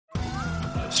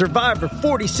Survivor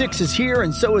 46 is here,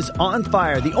 and so is On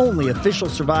Fire, the only official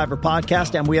Survivor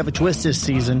podcast, and we have a twist this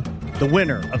season. The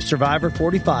winner of Survivor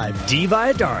 45, Dee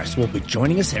Valladares, will be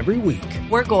joining us every week.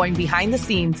 We're going behind the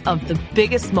scenes of the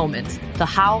biggest moments, the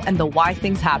how and the why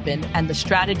things happen, and the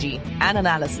strategy and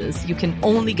analysis you can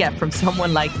only get from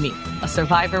someone like me, a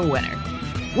Survivor winner.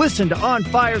 Listen to On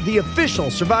Fire, the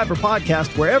official Survivor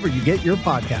podcast, wherever you get your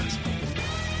podcast.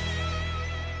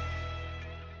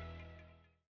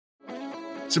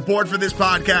 Support for this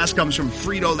podcast comes from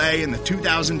Frito-Lay and the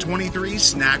 2023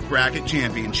 Snack Bracket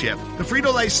Championship. The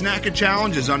Frito-Lay Snack-It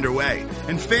Challenge is underway,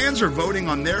 and fans are voting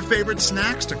on their favorite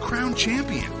snacks to crown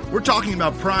champion. We're talking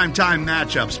about primetime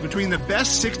matchups between the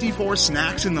best 64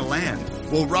 snacks in the land.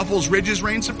 Will Ruffles Ridges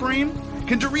reign supreme?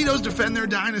 Can Doritos defend their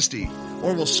dynasty?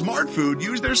 Or will Smart Food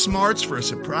use their smarts for a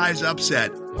surprise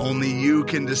upset? Only you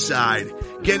can decide.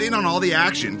 Get in on all the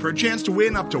action for a chance to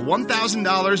win up to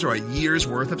 $1,000 or a year's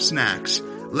worth of snacks.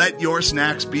 Let your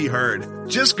snacks be heard.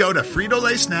 Just go to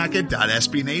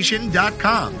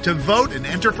fritolaysnacket.sbnation.com to vote and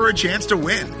enter for a chance to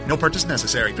win. No purchase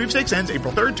necessary. Sweepstakes ends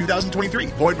April 3rd, 2023.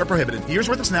 Void where prohibited. Year's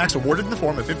worth of snacks awarded in the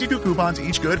form of 52 coupons,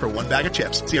 each good for one bag of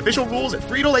chips. See official rules at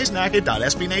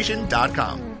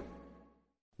fritolaysnacket.sbnation.com.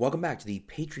 Welcome back to the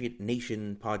Patriot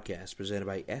Nation podcast presented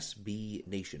by SB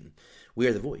Nation. We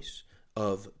are the voice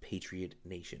of Patriot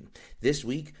Nation. This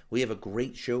week, we have a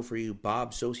great show for you.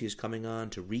 Bob Socci is coming on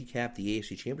to recap the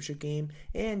AFC Championship game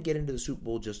and get into the Super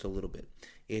Bowl just a little bit.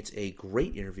 It's a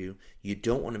great interview. You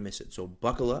don't want to miss it, so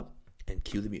buckle up and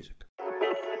cue the music.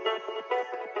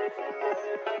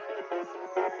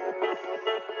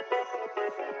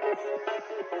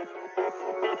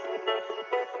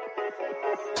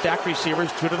 Stack receivers,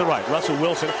 two to the right. Russell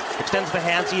Wilson extends the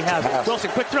hands. He has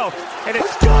Wilson, quick throw, and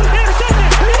it's good.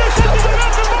 Intercepted! Intercepted by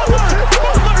Malcolm Butler!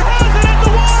 Butler has it at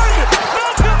the one!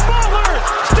 Malcolm Butler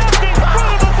stepped in front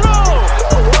of the throw!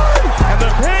 And the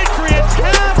Patriots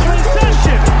have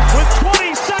possession with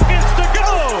 20 seconds to go!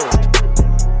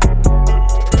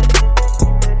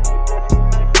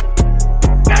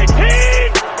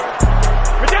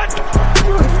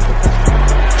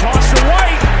 Toss to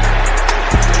White.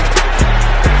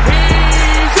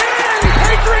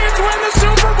 Win the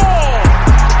Super Bowl!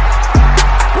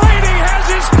 Brady has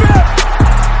his fifth!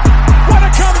 What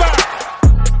a comeback!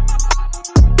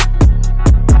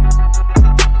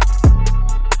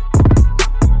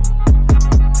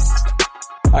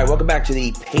 All right, welcome back to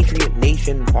the Patriot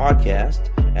Nation podcast.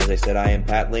 As I said, I am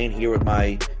Pat Lane here with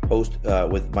my host,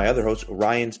 with my other host,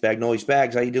 Ryan Spagnoli.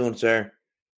 Spags, how you doing, sir?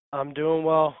 I'm doing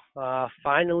well.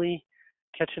 Finally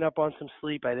catching up on some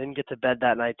sleep. I didn't get to bed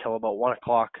that night till about 1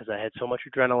 o'clock because I had so much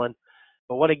adrenaline.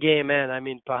 But what a game, man. I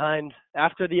mean,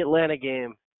 after the Atlanta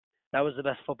game, that was the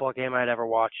best football game I'd ever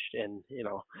watched. And,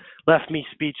 left me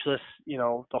speechless,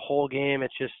 the whole game.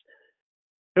 It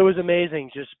was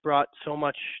amazing. Just brought so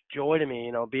much joy to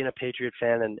me, being a Patriot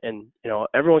fan. And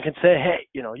everyone can say, hey,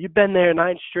 you've been there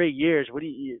 9 straight years.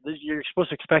 You're supposed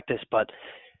to expect this. But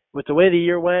with the way the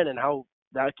year went and how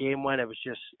that game went, it was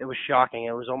shocking.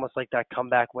 It was almost like that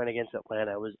comeback win against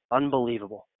Atlanta. It was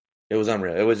unbelievable. It was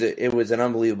unreal. It was an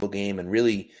unbelievable game, and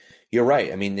really, you're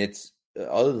right. I mean, it's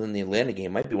other than the Atlanta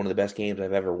game, might be one of the best games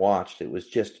I've ever watched. It was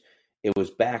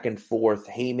back and forth,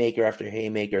 haymaker after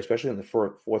haymaker, especially in the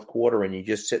fourth quarter, and you're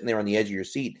just sitting there on the edge of your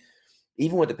seat.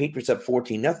 Even with the Patriots up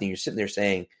 14-0, you're sitting there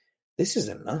saying, "This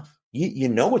isn't enough." You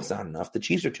know it's not enough. The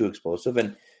Chiefs are too explosive,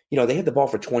 and they had the ball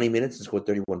for 20 minutes and scored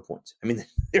 31 points. I mean,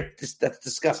 that's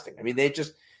disgusting. I mean,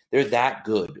 they're that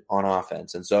good on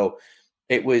offense. And so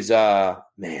it was,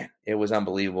 it was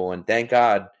unbelievable. And thank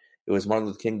God it was Martin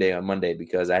Luther King Day on Monday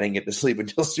because I didn't get to sleep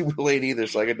until super late either.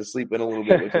 So I got to sleep in a little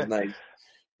bit, which was nice.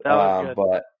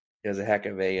 But it was a heck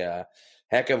of a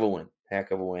win.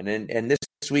 And this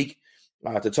week,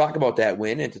 to talk about that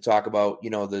win and to talk about,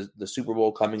 the Super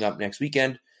Bowl coming up next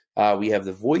weekend, we have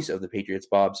the voice of the Patriots,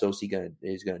 Bob Socci,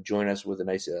 is going to join us with a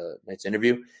nice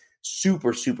interview.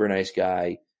 Super, super nice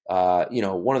guy.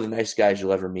 One of the nicest guys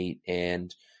you'll ever meet,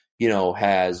 and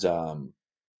has come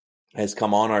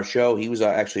on our show. He was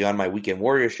actually on my Weekend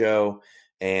Warrior show,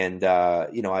 and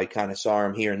I kind of saw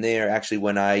him here and there. Actually,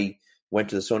 when I went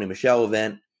to the Sony Michel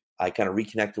event, I kind of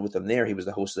reconnected with him there. He was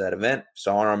the host of that event.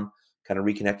 Saw him, kind of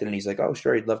reconnected, and he's like, "Oh,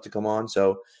 sure, he'd love to come on."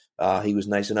 So. He was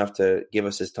nice enough to give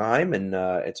us his time, and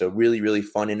it's a really, really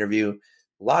fun interview.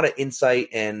 A lot of insight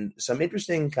and some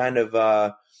interesting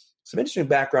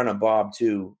background on Bob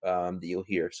too that you'll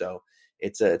hear. So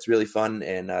it's really fun,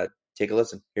 and take a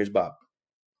listen. Here's Bob.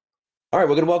 All right,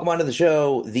 we're going to welcome onto the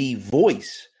show the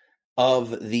voice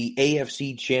of the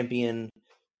AFC champion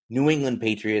New England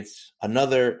Patriots.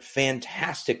 Another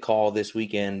fantastic call this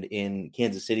weekend in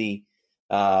Kansas City.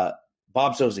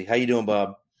 Bob Socci. How you doing,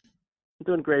 Bob? I'm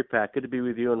doing great, Pat. Good to be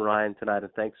with you and Ryan tonight,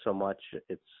 and thanks so much.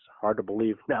 It's hard to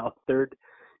believe now, third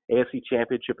AFC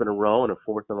championship in a row and a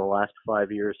fourth in the last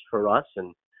 5 years for us,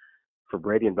 and for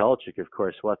Brady and Belichick, of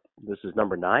course. This is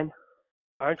number 9?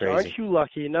 Aren't you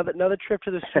lucky? Another trip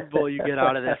to the Super Bowl you get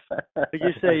out of this. Like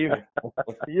you say,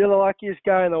 you're the luckiest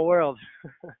guy in the world.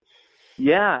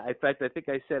 Yeah, in fact, I think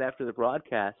I said after the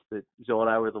broadcast that Zoe and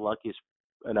I were the luckiest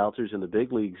announcers in the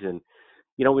big leagues, and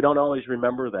we don't always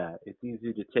remember that. It's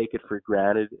easy to take it for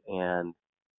granted and,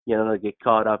 to get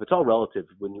caught up. It's all relative.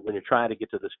 When you're trying to get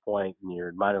to this point in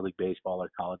your minor league baseball or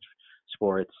college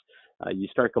sports, you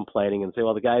start complaining and say,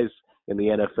 well, the guys in the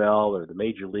NFL or the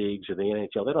major leagues or the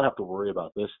NHL, they don't have to worry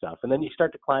about this stuff. And then you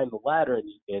start to climb the ladder,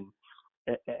 and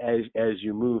as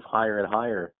you move higher and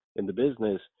higher in the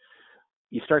business,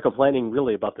 you start complaining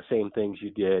really about the same things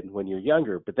you did when you're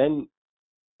younger. But then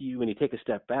when you take a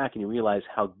step back and you realize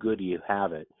how good you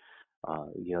have it,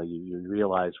 you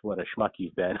realize what a schmuck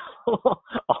you've been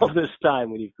all this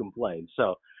time when you've complained.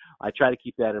 So I try to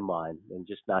keep that in mind and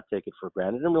just not take it for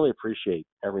granted and really appreciate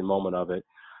every moment of it.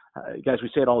 Guys, we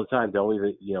say it all the time, don't we?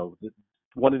 That,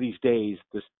 one of these days,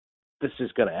 this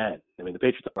is going to end. I mean, the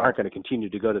Patriots aren't going to continue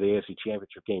to go to the AFC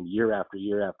Championship game year after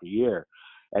year after year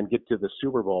and get to the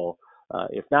Super Bowl.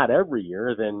 If not every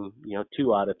year, then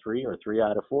 2 out of 3 or 3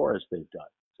 out of 4 as they've done.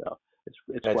 So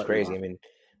it's That's crazy. I mean,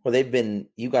 well,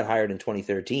 you got hired in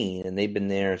 2013, and they've been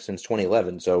there since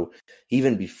 2011. So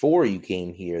even before you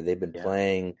came here, they've been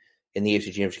playing in the AFC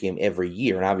Championship game every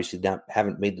year, and obviously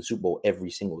haven't made the Super Bowl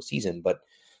every single season. But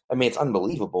I mean, it's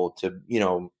unbelievable to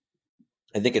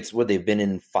I think it's what they've been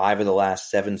in 5 of the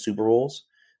last 7 Super Bowls.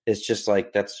 It's just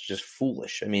like that's just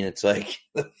foolish. I mean, it's like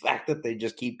the fact that they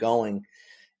just keep going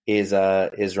is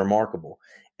remarkable.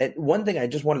 And one thing I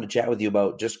just wanted to chat with you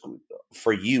about, just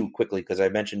for you quickly, because I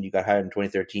mentioned you got hired in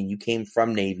 2013. You came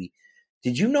from Navy.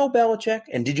 Did you know Belichick?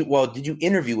 And did you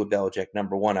interview with Belichick?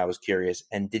 Number one, I was curious.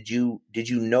 And did you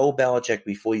know Belichick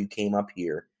before you came up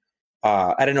here?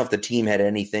 I don't know if the team had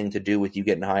anything to do with you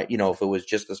getting hired. If it was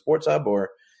just the sports hub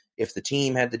or if the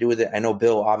team had to do with it. I know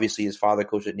Bill, obviously, his father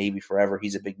coached at Navy forever.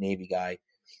 He's a big Navy guy.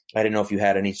 I didn't know if you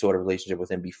had any sort of relationship with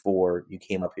him before you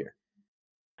came up here.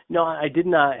 No, I did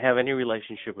not have any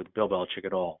relationship with Bill Belichick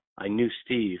at all. I knew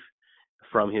Steve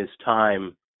from his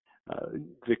time.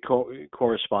 The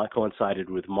coincided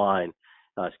with mine.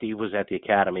 Steve was at the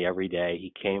academy every day.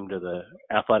 He came to the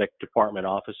athletic department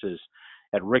offices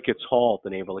at Ricketts Hall at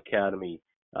the Naval Academy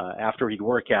after he'd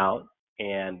work out,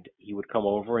 and he would come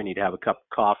over and he'd have a cup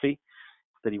of coffee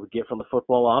that he would get from the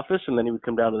football office, and then he would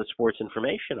come down to the sports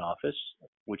information office,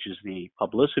 which is the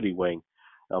publicity wing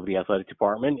of the athletic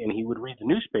department, and he would read the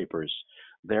newspapers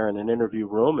there in an interview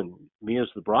room. And me as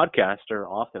the broadcaster,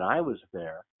 often I was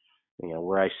there,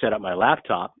 where I set up my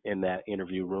laptop in that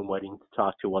interview room waiting to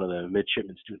talk to one of the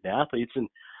midshipman student athletes. And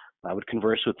I would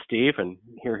converse with Steve and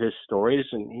hear his stories.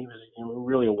 And he was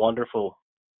really a wonderful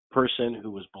person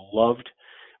who was beloved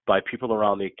by people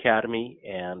around the academy,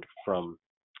 and from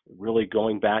really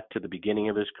going back to the beginning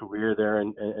of his career there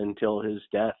until his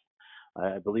death.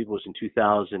 I believe it was in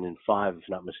 2005, if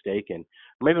not mistaken.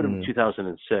 Or maybe it was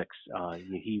 2006.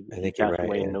 He passed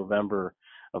away in November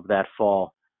of that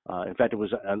fall. In fact, it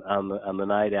was on the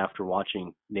night after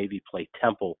watching Navy play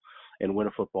Temple and win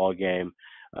a football game.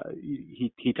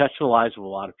 He touched the lives of a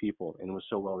lot of people and was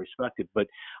so well respected. But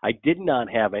I did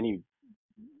not have any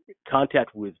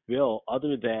contact with Bill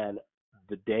other than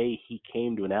the day he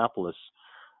came to Annapolis.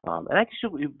 And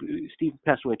actually, Steve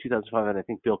passed away in 2005, and I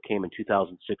think Bill came in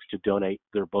 2006 to donate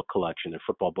their book collection, their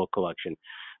football book collection,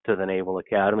 to the Naval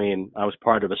Academy. And I was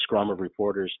part of a scrum of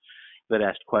reporters that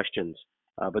asked questions.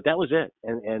 But that was it.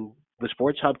 And the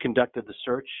Sports Hub conducted the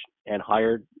search and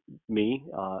hired me.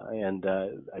 And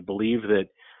I believe that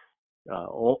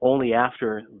only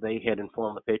after they had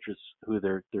informed the Patriots who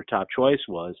their top choice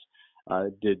was,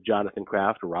 did Jonathan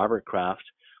Kraft or Robert Kraft,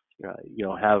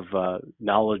 have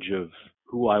knowledge of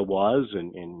who I was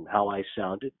and how I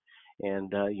sounded.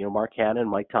 And, Mark Hanna and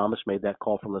Mike Thomas made that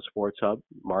call from the Sports Hub.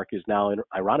 Mark is now,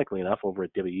 ironically enough, over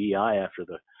at WEI after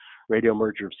the radio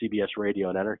merger of CBS Radio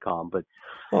and Entercom. But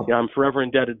I'm forever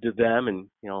indebted to them, and,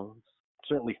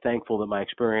 certainly thankful that my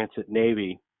experience at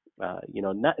Navy,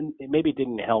 maybe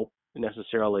didn't help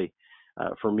necessarily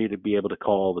for me to be able to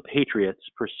call the Patriots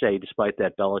per se, despite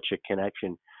that Belichick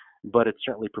connection. But it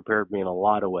certainly prepared me in a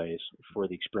lot of ways for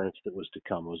the experience that was to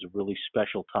come. It was a really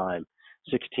special time,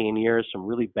 16 years, some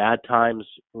really bad times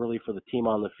really for the team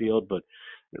on the field, but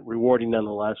rewarding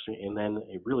nonetheless, and then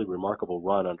a really remarkable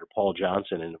run under Paul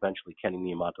Johnson and eventually Kenny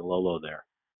Niumatalolo there.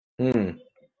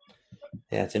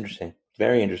 Yeah, it's interesting.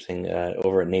 Very interesting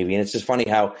over at Navy. And it's just funny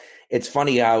how it's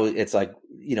like,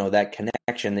 that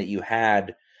connection that you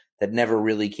had that never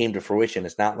really came to fruition.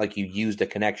 It's not like you used a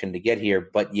connection to get here,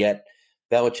 but yet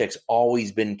Belichick's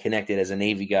always been connected as a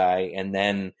Navy guy. And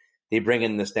then they bring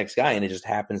in this next guy, and it just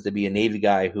happens to be a Navy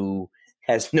guy who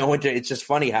has no interest. It's just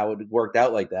funny how it worked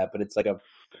out like that, but it's like a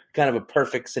kind of a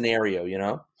perfect scenario,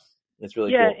 It's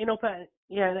really cool. Pat,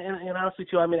 and honestly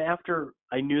too, I mean, after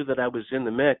I knew that I was in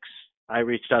the mix, I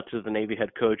reached out to the Navy head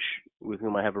coach with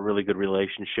whom I have a really good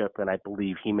relationship, and I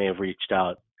believe he may have reached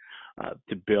out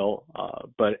to Bill.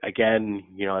 But again,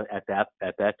 at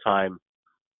that time,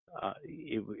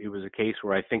 it was a case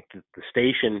where I think that the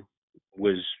station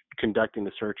was conducting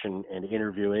the search and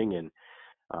interviewing, and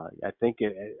I think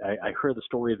I heard the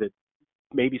story that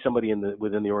maybe somebody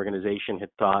within the organization had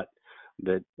thought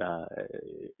that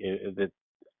that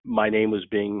my name was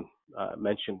being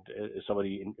mentioned as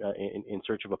somebody in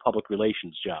search of a public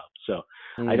relations job. So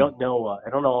I don't know. I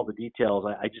don't know all the details.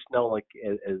 I just know, like,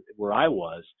 as where I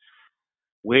was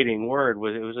waiting word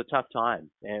was, it was a tough time,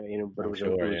 and but it was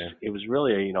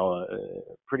really a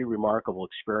pretty remarkable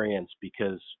experience,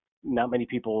 because not many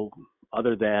people,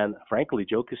 other than frankly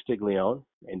Joe Castiglione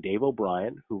and Dave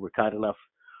O'Brien, who were kind enough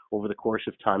over the course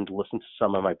of time to listen to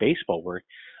some of my baseball work,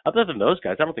 other than those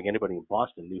guys, I don't think anybody in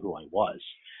Boston knew who I was.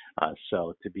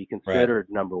 So to be considered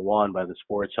number one by the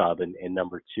Sports Hub, and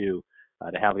number two,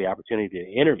 to have the opportunity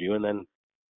to interview, and then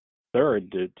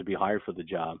third to be hired for the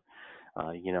job,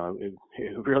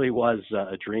 it really was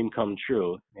a dream come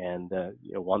true, and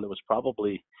one that was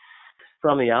probably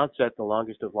from the outset the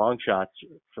longest of long shots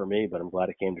for me, but I'm glad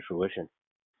it came to fruition.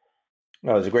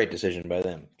 Well, it was a great decision by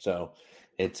them. So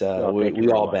it's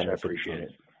we all benefit. I appreciate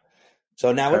it.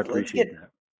 So now let's get.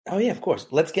 Oh yeah, of course.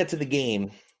 Let's get to the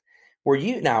game. Were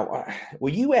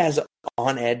you as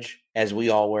on edge as we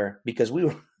all were? Because we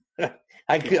were.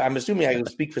 I'm assuming I can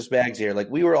speak for Spags here. Like,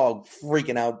 we were all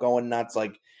freaking out, going nuts,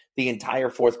 like the entire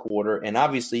fourth quarter. And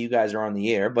obviously, you guys are on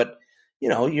the air, but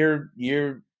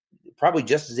you're probably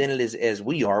just as in it as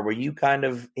we are. Were you kind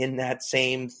of in that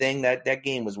same thing? That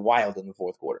game was wild in the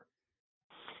fourth quarter.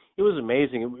 It was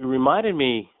amazing. It reminded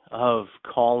me of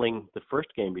calling the first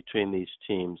game between these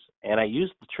teams, and I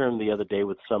used the term the other day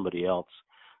with somebody else,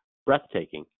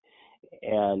 breathtaking.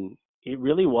 And it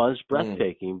really was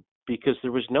breathtaking, because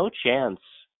there was no chance,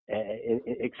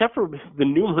 except for the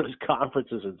numerous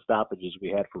conferences and stoppages we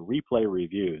had for replay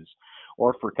reviews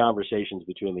or for conversations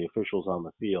between the officials on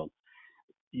the field.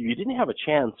 You didn't have a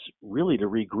chance really to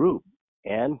regroup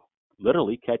and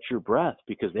literally catch your breath,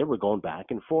 because they were going back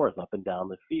and forth up and down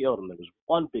the field, and there was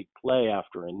one big play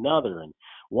after another and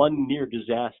one near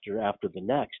disaster after the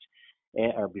next,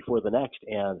 or before the next.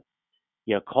 And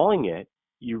calling it,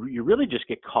 you really just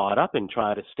get caught up and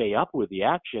try to stay up with the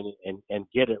action and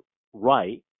get it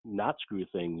right, not screw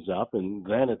things up. And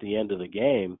then at the end of the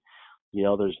game,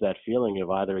 there's that feeling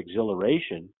of either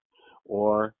exhilaration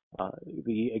or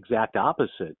the exact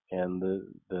opposite, and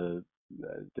the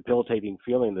debilitating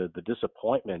feeling, the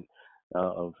disappointment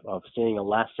of seeing a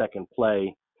last second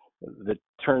play that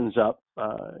turns up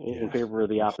in favor of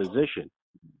the opposition,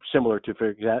 similar to,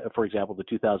 for example, the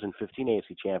 2015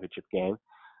 AFC Championship game,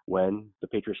 when the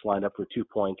Patriots lined up for a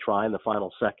 2-point try in the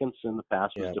final seconds, and the pass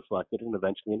was deflected and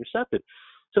eventually intercepted.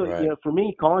 So, for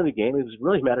me, calling the game, it was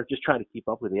really a matter of just trying to keep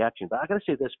up with the action. But I got to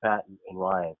say this, Pat and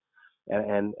Ryan,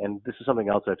 and this is something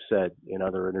else I've said in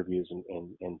other interviews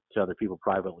and to other people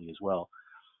privately as well.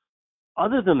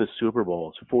 Other than the Super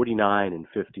Bowls, 49 and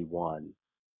 51,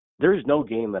 there is no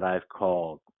game that I've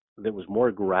called that was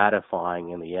more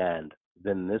gratifying in the end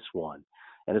than this one.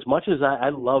 And as much as I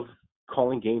love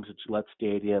calling games at Gillette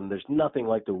Stadium, there's nothing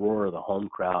like the roar of the home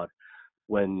crowd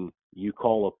when you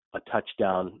call a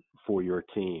touchdown for your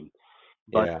team.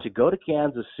 But to go to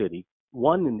Kansas City,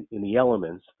 one, in the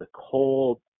elements, the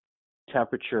cold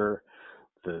temperature,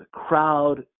 the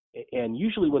crowd, and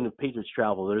usually when the Patriots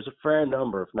travel, there's a fair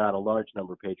number, if not a large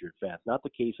number, of Patriot fans. Not the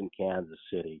case in Kansas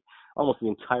City. Almost the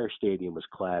entire stadium was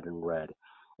clad in red.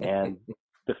 And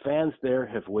the fans there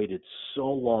have waited so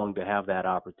long to have that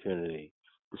opportunity.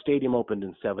 The stadium opened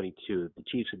in '72. The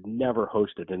Chiefs had never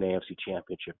hosted an AFC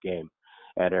Championship game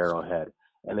at Arrowhead.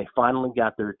 And they finally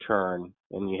got their turn.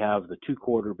 And you have the two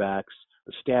quarterbacks,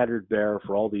 the standard bearer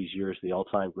for all these years, the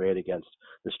all-time great, against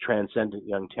this transcendent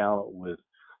young talent with,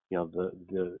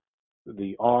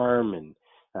 the arm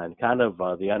and kind of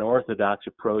the unorthodox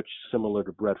approach similar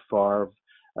to Brett Favre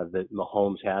that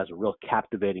Mahomes has, a real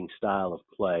captivating style of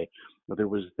play. But there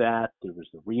was that. There was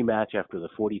the rematch after the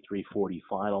 43-40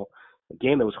 final, a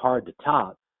game that was hard to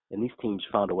top. and these teams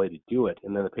found a way to do it.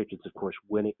 And then the Patriots, of course,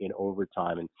 win it in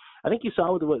overtime. And I think you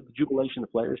saw what the jubilation the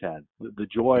players had, the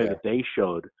joy that they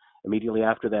showed immediately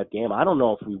after that game. I don't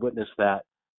know if we witnessed that,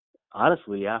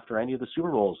 honestly, after any of the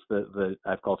Super Bowls that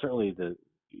I've called. Certainly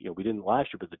we didn't last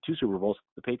year, but the 2 Super Bowls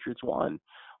the Patriots won,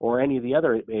 or any of the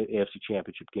other AFC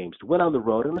Championship games, to win on the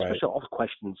road, and especially all the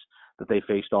questions that they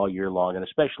faced all year long, and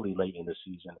especially late in the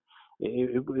season.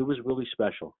 It was really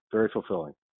special, very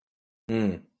fulfilling.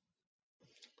 Mm.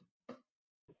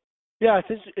 Yeah,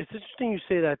 it's interesting you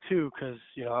say that too, because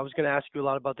I was going to ask you a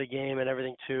lot about the game and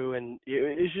everything too, and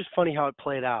it's just funny how it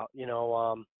played out.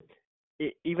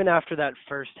 Even after that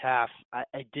first half,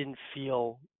 I didn't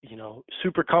feel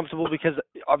super comfortable, because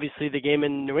obviously the game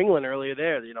in New England earlier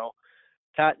there,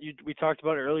 Pat, we talked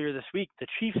about it earlier this week. The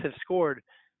Chiefs have scored,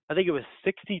 I think it was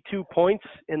 62 points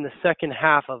in the second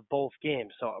half of both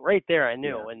games. So right there, I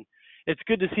knew. And it's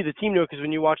good to see the team know, because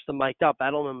when you watch them mic'd up,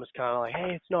 Edelman was kind of like,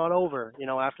 hey, it's not over,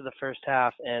 after the first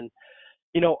half. And,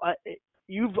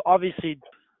 you've obviously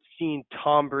seen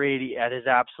Tom Brady at his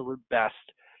absolute best,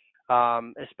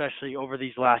 especially over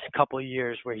these last couple of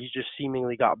years where he's just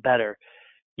seemingly got better.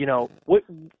 What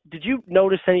did you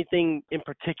notice anything in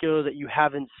particular that you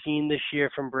haven't seen this year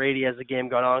from Brady as the game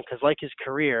got on? Because like his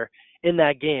career in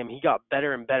that game, he got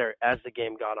better and better as the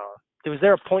game got on. Was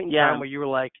there a point in time where you were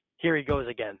like, here he goes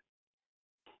again?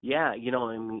 Yeah,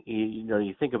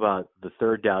 you think about the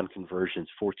third down conversions,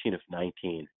 14 of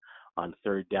 19 on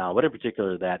third down. What in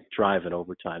particular that drive in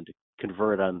overtime to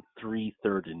convert on 3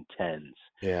 3rd and 10s.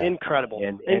 Yeah. Incredible.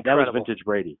 And that was vintage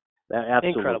Brady. Absolutely.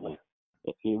 Incredible.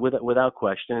 Without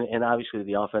question. And obviously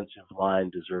the offensive line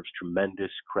deserves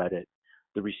tremendous credit.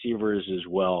 The receivers as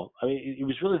well. I mean, it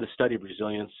was really the study of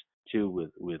resilience too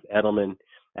with Edelman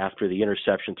after the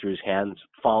interception through his hands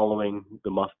following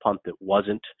the muff punt that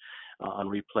wasn't on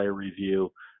replay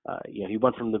review. He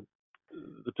went from the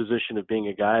position of being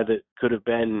a guy that could have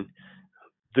been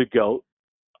the GOAT,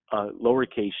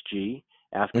 lowercase g,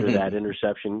 after that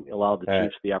interception allowed the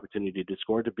Chiefs the opportunity to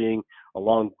score, to being,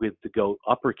 along with the GOAT,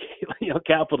 uppercase,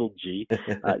 capital G,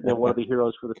 one of the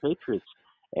heroes for the Patriots.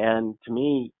 And to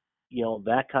me,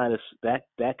 that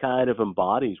kind of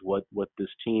embodies what this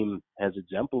team has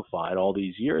exemplified all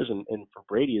these years, and for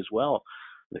Brady as well.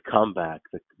 The comeback,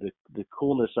 the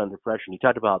coolness under pressure. And you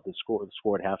talked about the score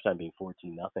at halftime being 14-0,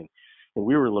 and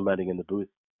we were lamenting in the booth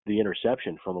the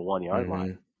interception from the 1-yard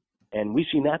line. And we've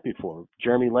seen that before.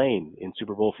 Jeremy Lane in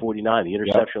Super Bowl 49, the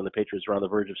interception on the Patriots were on the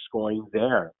verge of scoring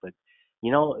there. But,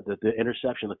 the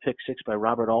interception, the pick six by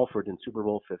Robert Alford in Super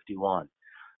Bowl 51.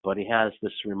 But he has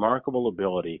this remarkable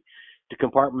ability to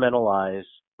compartmentalize,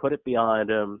 put it behind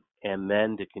him, and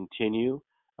then to continue,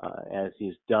 as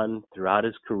he's done throughout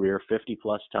his career,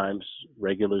 50-plus times,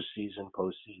 regular season,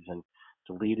 postseason,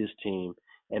 to lead his team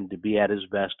and to be at his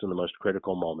best in the most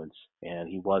critical moments. And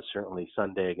he was certainly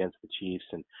Sunday against the Chiefs.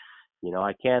 And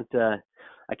I can't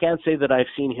say that I've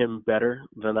seen him better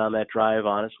than on that drive,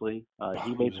 honestly.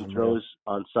 He made some throws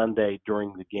on Sunday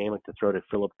during the game, like the throw to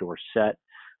Philip Dorsett,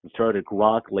 the throw to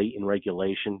Gronk late in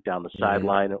regulation down the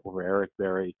sideline over Eric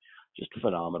Berry, just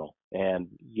phenomenal. And,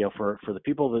 for the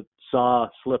people that saw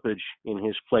slippage in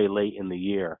his play late in the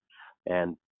year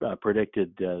and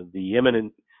predicted the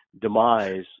imminent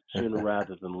demise sooner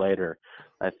rather than later,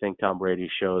 I think Tom Brady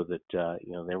showed that,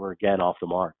 they were again off the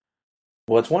mark.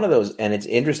 Well, it's one of those, and it's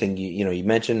interesting. You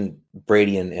mentioned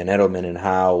Brady and Edelman and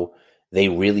how they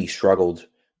really struggled,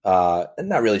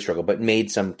 not really struggled, but made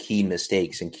some key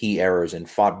mistakes and key errors and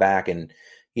fought back and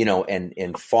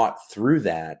fought through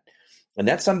that. And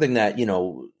that's something that,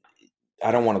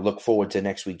 I don't want to look forward to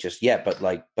next week just yet,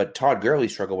 but Todd Gurley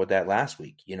struggled with that last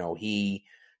week. He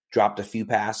dropped a few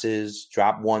passes,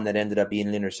 dropped one that ended up being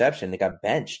an interception. They got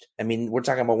benched. I mean, we're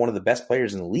talking about one of the best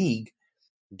players in the league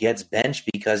gets benched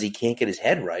because he can't get his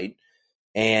head right.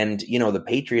 And, the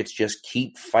Patriots just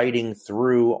keep fighting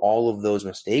through all of those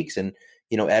mistakes. And,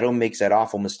 Edelman makes that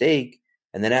awful mistake.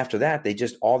 And then after that,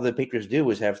 all the Patriots do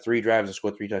is have 3 drives and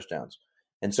score 3 touchdowns.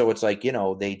 And so it's like,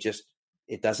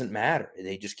 it doesn't matter.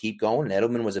 They just keep going. And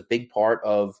Edelman was a big part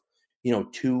of,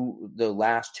 the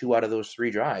last 2 out of those 3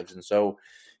 drives. And so,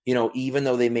 even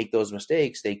though they make those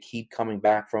mistakes, they keep coming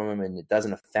back from them, and it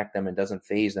doesn't affect them and doesn't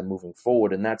phase them moving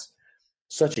forward. And that's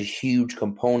such a huge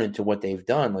component to what they've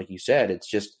done. Like you said,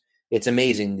 it's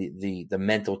amazing the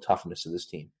mental toughness of this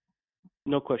team.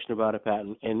 No question about it, Pat.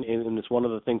 And it's one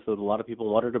of the things that a lot of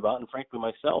people wondered about, and frankly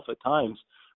myself at times,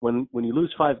 when you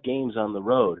lose 5 games on the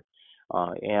road,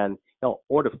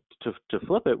 or to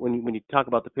flip it, when you talk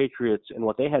about the Patriots and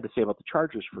what they had to say about the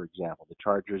Chargers, for example. The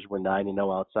Chargers were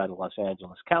 9-0 outside of Los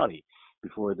Angeles County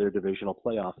before their divisional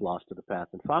playoff loss to the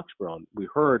Pats in Foxborough. And we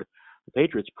heard the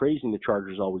Patriots praising the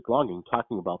Chargers all week long and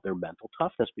talking about their mental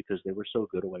toughness because they were so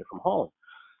good away from home.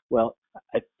 Well,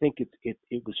 I think it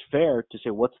was fair to say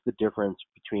what's the difference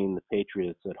between the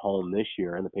Patriots at home this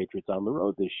year and the Patriots on the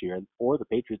road this year, or the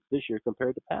Patriots this year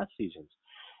compared to past seasons.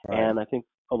 Right. And I think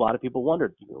a lot of people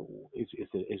wondered, is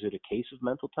it a case of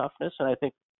mental toughness? And I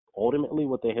think ultimately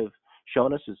what they have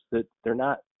shown us is that they're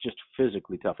not just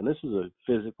physically tough, and this is a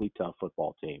physically tough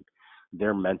football team.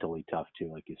 They're mentally tough too,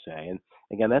 like you say. And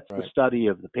again, that's right. The study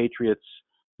of the Patriots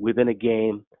within a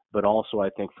game, but also I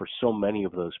think for so many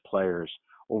of those players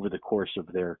over the course of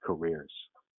their careers.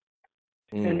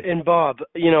 And Bob,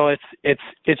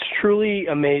 it's truly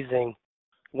amazing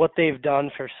what they've done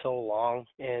for so long.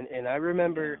 And I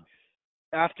remember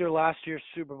after last year's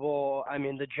Super Bowl, I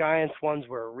mean, the Giants ones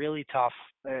were really tough,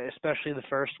 especially the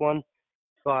first one.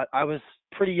 But I was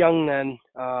pretty young then.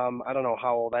 I don't know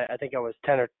how old. I think I was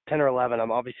 10 or 11.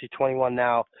 I'm obviously 21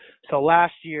 now. So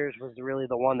last year's was really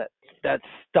the one that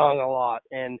stung a lot.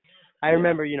 And I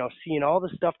remember, seeing all the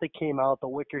stuff that came out, the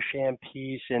Wickersham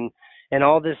piece and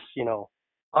all this,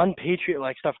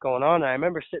 unpatriot-like stuff going on. And I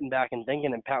remember sitting back and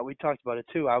thinking, and Pat, we talked about it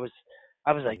too. I was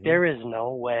like, there is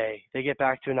no way they get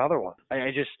back to another one.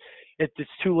 It's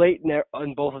too late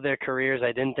in both of their careers.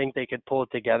 I didn't think they could pull it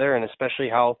together, and especially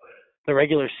how the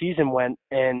regular season went.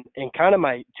 And kind of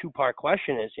my two-part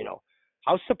question is,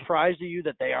 how surprised are you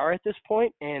that they are at this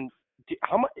point? And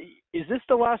how much is this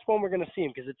the last one we're going to see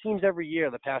them? Because it seems every year,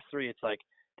 the past three, it's like,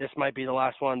 this might be the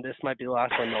last one. This might be the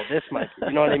last one. No, this might be.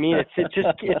 You know what I mean?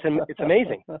 It's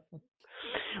amazing.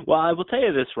 Well, I will tell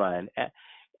you this, Ryan.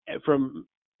 From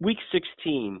week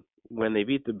 16, when they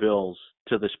beat the Bills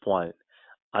to this point,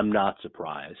 I'm not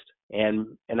surprised.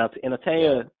 And I'll tell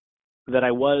you that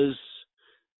I was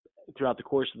throughout the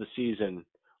course of the season,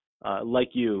 like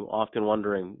you, often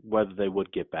wondering whether they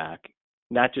would get back,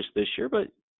 not just this year, but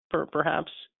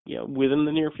perhaps within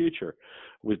the near future,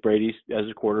 with Brady as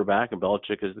a quarterback and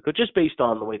Belichick as the coach, just based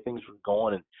on the way things were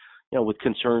going, and with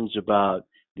concerns about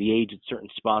the age at certain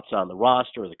spots on the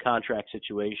roster, or the contract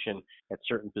situation at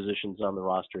certain positions on the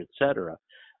roster, et cetera.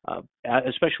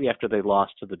 Especially after they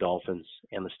lost to the Dolphins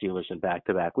and the Steelers in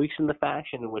back-to-back weeks, in the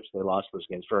fashion in which they lost those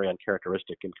games, very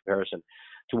uncharacteristic in comparison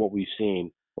to what we've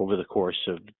seen over the course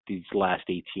of these last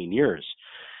 18 years.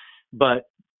 But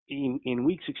in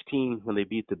week 16, when they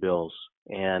beat the Bills,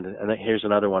 and here's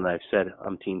another one I've said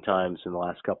umpteen times in the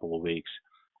last couple of weeks,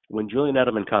 when Julian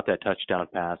Edelman caught that touchdown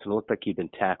pass and it looked like he'd been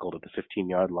tackled at the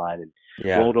 15-yard line and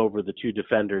rolled over the two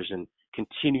defenders and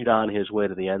continued on his way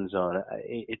to the end zone,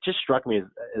 it just struck me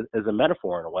as a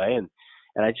metaphor in a way. And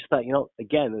I just thought,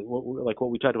 again, like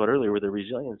what we talked about earlier, with the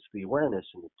resilience, the awareness,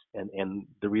 and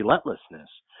the relentlessness.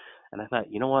 And I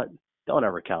thought, you know what? Don't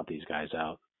ever count these guys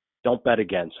out. Don't bet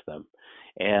against them.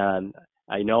 And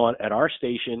I know at our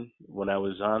station, when I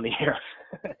was on the air,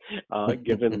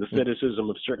 given the cynicism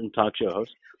of certain talk show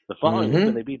hosts, the following week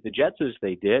when they beat the Jets as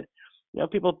they did,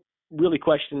 people really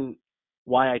question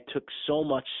why I put so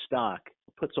much stock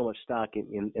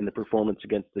in the performance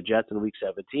against the Jets in week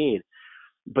 17.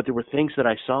 But there were things that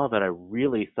I saw that I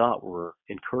really thought were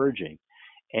encouraging.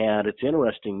 And it's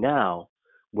interesting now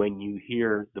when you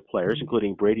hear the players,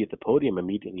 including Brady at the podium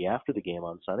immediately after the game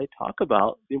on Sunday, talk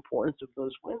about the importance of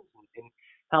those wins and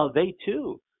how they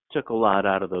too took a lot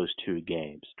out of those two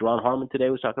games. Deron Harmon today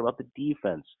was talking about the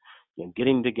defense,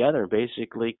 getting together and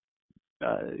basically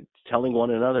telling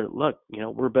one another, look,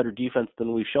 we're a better defense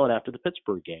than we've shown after the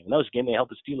Pittsburgh game. And that was a game they held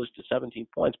the Steelers to 17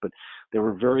 points, but they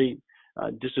were very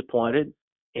disappointed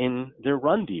in their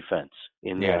run defense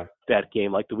in that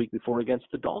game, like the week before against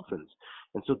the Dolphins.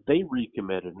 And so they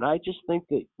recommitted. And I just think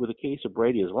that with the case of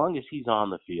Brady, as long as he's on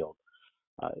the field,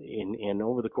 and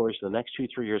over the course of the next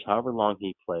 2-3 years, however long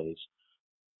he plays,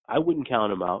 I wouldn't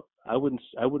count him out. I wouldn't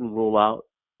rule out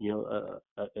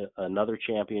another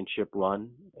championship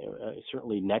run,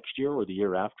 certainly next year or the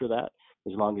year after that,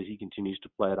 as long as he continues to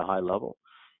play at a high level.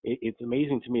 It's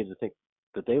amazing to me to think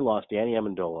that they lost Danny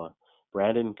Amendola,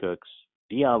 Brandon Cooks,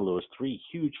 Deion Lewis, three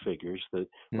huge figures, that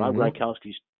Rob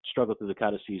Gronkowski struggled through the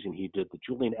kind of season he did, that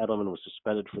Julian Edelman was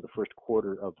suspended for the first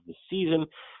quarter of the season.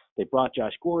 They brought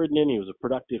Josh Gordon in. He was a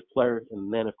productive player.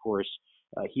 And then, of course,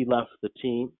 he left the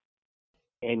team.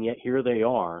 And yet here they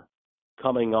are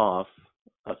coming off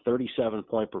a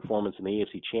 37-point performance in the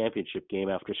AFC Championship game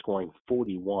after scoring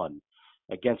 41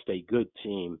 against a good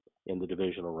team in the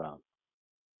divisional round.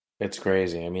 It's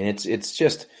crazy. I mean, it's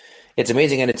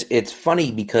amazing. And it's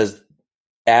funny because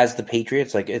as the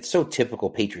Patriots, like, it's so typical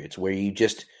Patriots where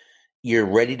you're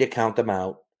ready to count them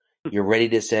out. You're ready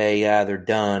to say, they're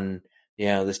done.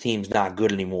 this team's not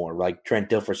good anymore, like Trent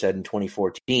Dilfer said in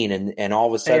 2014, and all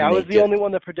of a sudden I was the only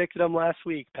one that predicted them last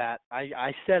week, Pat.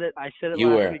 I said it. I said it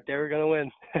last week. They were going to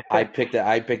win. I picked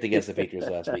against the Patriots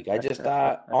last week. I just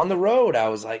on the road, I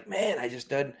was like, man, I just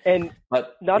did. And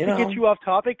but not to get you off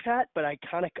topic, Pat, but I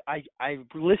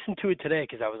listened to it today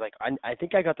because I was like, I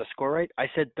think I got the score right. I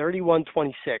said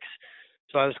 31-26.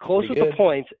 So I was close with the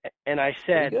points, and I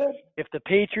said if the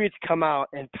Patriots come out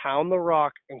and pound the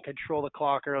rock and control the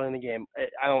clock early in the game,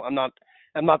 I'm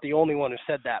not the only one who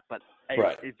said that, but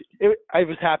I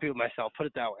was happy with myself. Put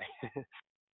it that way.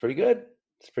 Pretty good.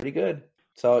 It's pretty good.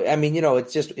 So I mean,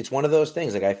 it's one of those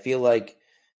things. Like I feel like,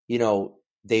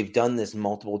 they've done this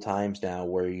multiple times now,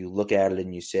 where you look at it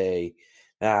and you say,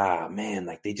 man,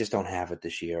 like they just don't have it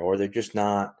this year, or they're just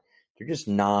not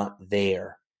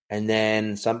there. And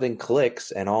then something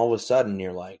clicks, and all of a sudden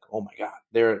you're like, oh my God,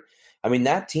 the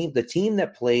team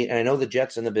that played, and I know the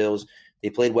Jets and the Bills, they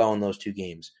played well in those two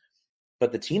games,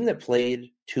 but the team that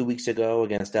played 2 weeks ago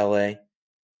against LA,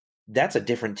 that's a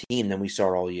different team than we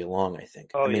saw all year long, I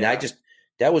think.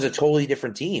 That was a totally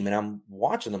different team, and I'm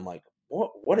watching them like,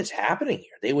 what is happening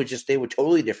here? They were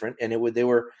totally different, and they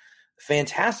were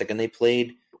fantastic, and they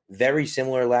played very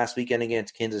similar last weekend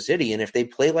against Kansas City, and if they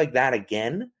play like that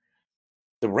again,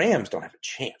 the Rams don't have a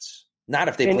chance. Not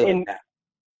if they play like that.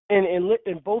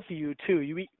 And both of you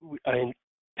too.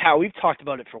 Pat, we've talked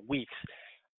about it for weeks.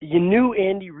 You knew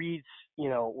Andy Reid's,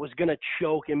 was going to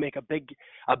choke and make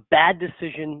a bad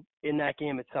decision in that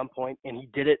game at some point, and he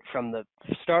did it from the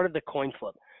start of the coin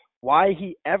flip. Why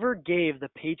he ever gave the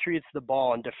Patriots the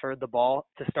ball and deferred the ball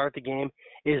to start the game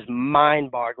is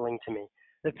mind-boggling to me.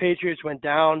 The Patriots went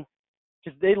down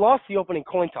because they lost the opening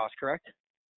coin toss, correct?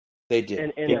 They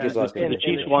did. The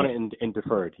Chiefs won it and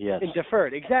deferred, yes. And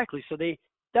deferred, exactly. So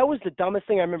that was the dumbest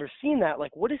thing I remember seeing that.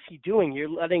 Like, what is he doing? You're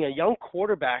letting a young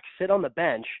quarterback sit on the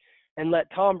bench and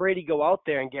let Tom Brady go out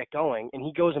there and get going, and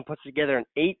he goes and puts together an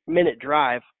 8-minute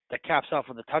drive that caps off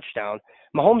with a touchdown.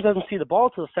 Mahomes doesn't see the ball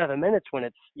till 7 minutes when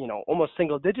it's, almost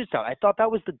single digits out. I thought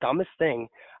that was the dumbest thing.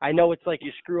 I know it's like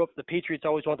you screw up. The Patriots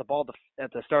always want the ball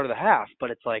at the start of the half, but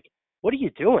it's like, what are you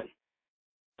doing?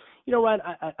 Ryan,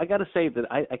 I got to say that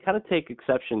I kind of take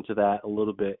exception to that a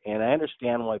little bit, and I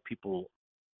understand why people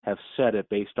have said it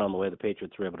based on the way the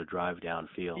Patriots were able to drive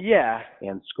downfield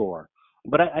and score.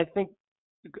 But I think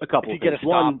a couple of things.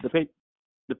 One, the Patriots,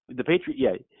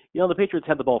 the Patriots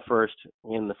had the ball first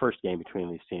in the first game between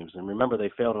these teams, and remember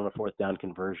they failed on a fourth down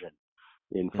conversion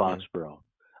in Foxborough.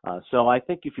 So I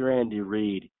think if you're Andy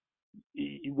Reid,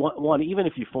 one, even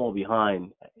if you fall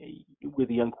behind with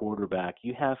a young quarterback,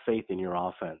 you have faith in your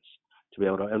offense to be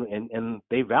able to, and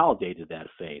they validated that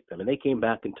faith. I mean, they came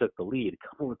back and took the lead a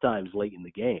couple of times late in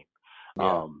the game,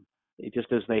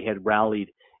 just as they had rallied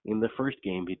in the first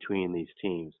game between these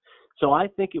teams. So I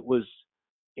think it was,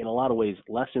 in a lot of ways,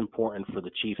 less important for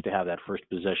the Chiefs to have that first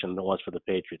possession than it was for the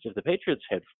Patriots. If the Patriots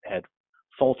had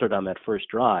faltered on that first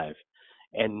drive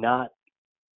and not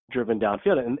driven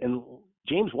downfield, and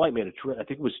James White made I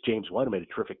think it was James White who made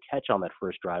a terrific catch on that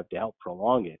first drive to help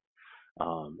prolong it.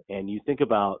 And you think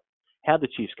about, had the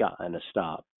Chiefs gotten a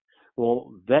stop,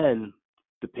 well, then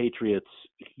the Patriots,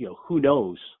 who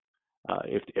knows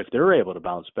if they're able to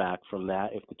bounce back from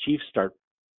that, if the Chiefs start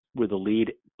with a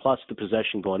lead plus the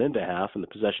possession going into half and the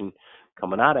possession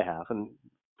coming out of half. And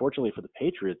fortunately for the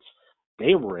Patriots,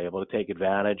 they were able to take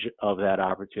advantage of that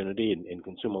opportunity and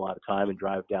consume a lot of time and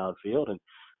drive downfield. And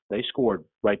they scored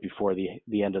right before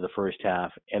the end of the first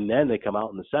half. And then they come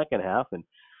out in the second half and,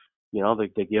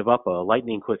 they give up a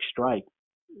lightning quick strike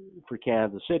for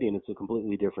Kansas City, and it's a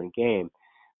completely different game.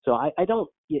 So I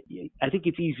think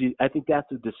it's easy. I think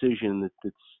that's a decision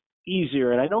that's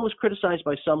easier. And I know it was criticized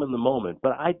by some in the moment,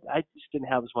 but I just didn't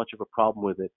have as much of a problem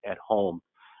with it at home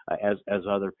as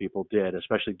other people did,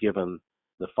 especially given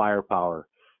the firepower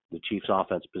the Chiefs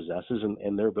offense possesses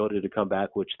and their ability to come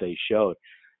back, which they showed.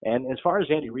 And as far as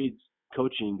Andy Reid's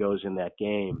coaching goes in that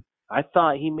game, I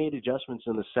thought he made adjustments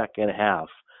in the second half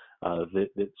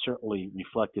that certainly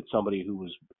reflected somebody who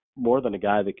was more than a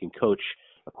guy that can coach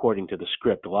according to the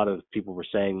script. A lot of people were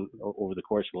saying over the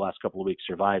course of the last couple of weeks,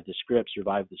 survive the script.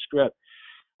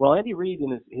 Well, Andy Reid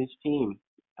and his team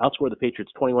outscored the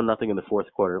Patriots 21-0 in the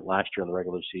fourth quarter last year in the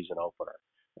regular season opener.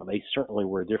 They certainly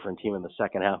were a different team in the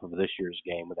second half of this year's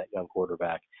game with that young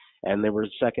quarterback. And they were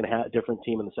a different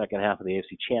team in the second half of the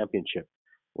AFC Championship,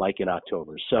 like in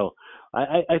October. So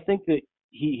I think that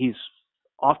he's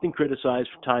often criticized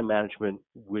for time management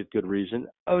with good reason.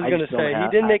 I was going to say, he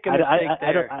didn't make a mistake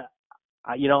there.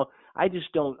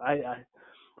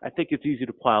 I think it's easy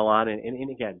to pile on.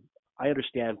 And again, I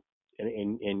understand,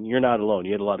 and you're not alone.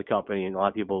 You had a lot of company, and a lot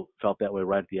of people felt that way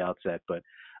right at the outset. But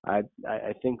I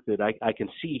think that I can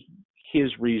see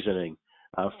his reasoning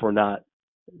for not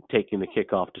taking the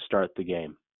kickoff to start the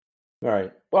game. All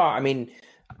right. Well, I mean,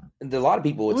 a lot of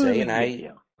people would say,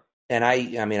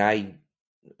 I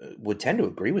would tend to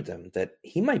agree with them that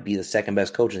he might be the second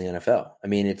best coach in the NFL. I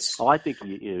mean, it's. Oh, I think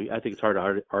it's hard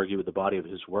to argue with the body of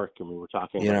his work. I mean, we're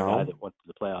talking about a guy that went to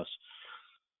the playoffs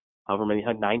however many,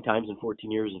 9 times in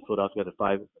 14 years in Philadelphia, had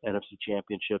 5 NFC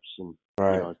championships, and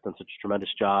has done such a tremendous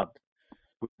job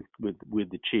with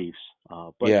the Chiefs.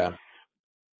 But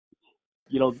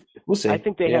we'll see. I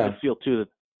think they have a feel too that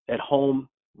at home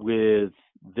with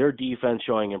their defense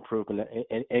showing improvement,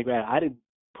 and I didn't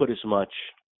put as much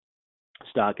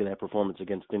stock in that performance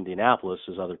against Indianapolis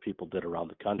as other people did around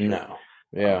the country. No.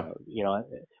 Yeah.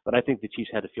 But I think the Chiefs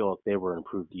had to feel like they were an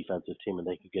improved defensive team and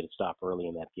they could get a stop early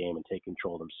in that game and take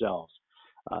control themselves.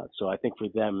 So I think for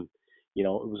them, it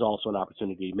was also an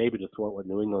opportunity maybe to thwart what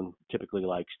New England typically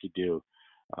likes to do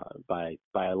by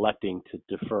electing to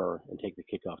defer and take the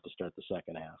kickoff to start the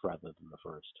second half rather than the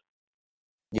first.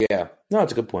 Yeah, no,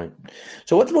 that's a good point.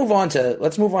 So let's move on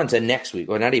to next week,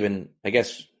 or not even, I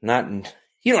guess, not.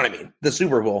 You know what I mean? The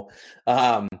Super Bowl.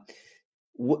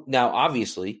 Now,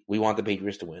 obviously, we want the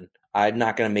Patriots to win. I'm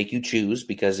not going to make you choose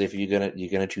because if you're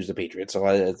gonna choose the Patriots, so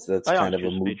that's kind of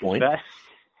a moot point.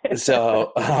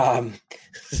 So,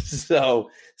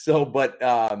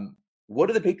 what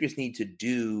do the Patriots need to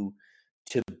do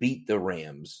to beat the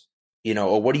Rams?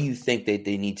 Or what do you think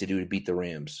they need to do to beat the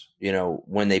Rams?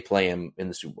 When they play them in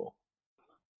the Super Bowl.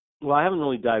 Well, I haven't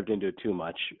really dived into it too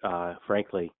much,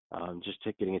 frankly. Just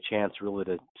getting a chance really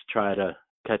to try to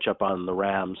catch up on the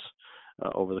Rams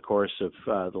over the course of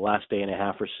the last day and a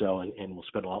half or so, and we'll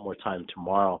spend a lot more time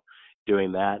tomorrow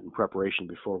doing that in preparation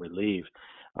before we leave.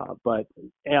 But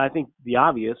I think the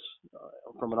obvious,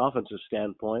 from an offensive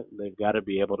standpoint, they've got to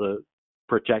be able to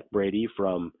protect Brady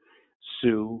from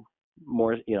Sue,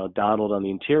 more Donald on the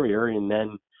interior, and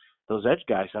then those edge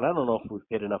guys. And I don't know if we've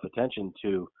paid enough attention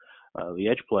to the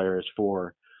edge players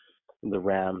for the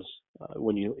Rams.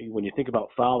 When you think about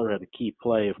Fowler had a key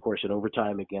play, of course, in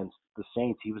overtime against the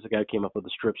Saints. He was the guy who came up with the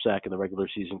strip sack in the regular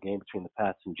season game between the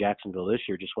Pats and Jacksonville this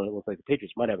year, just when it looked like the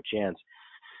Patriots might have a chance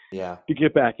to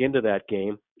get back into that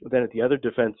game. But then at the other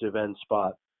defensive end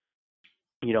spot,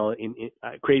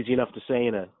 crazy to say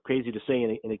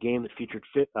in a game that featured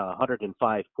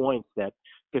 105 points, that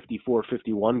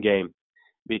 54-51 game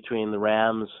between the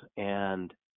Rams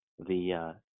and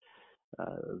the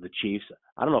Chiefs.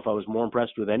 I don't know if I was more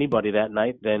impressed with anybody that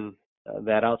night than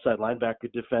that outside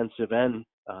linebacker defensive end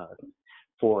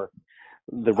for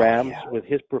the Rams with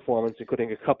his performance,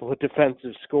 including a couple of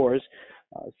defensive scores.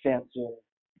 Samson,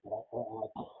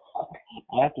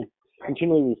 I have to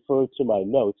continually refer to my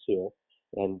notes here.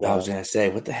 And I was going to say,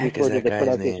 what the heck is that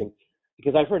guy's name?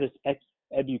 Because I've heard it's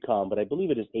Ebucom, but I believe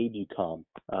it is Abucom.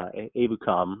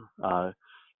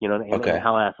 And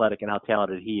how athletic and how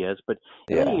talented he is. But,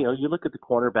 you look at the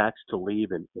cornerbacks to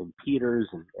leave and Peters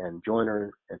and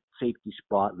Joyner at safety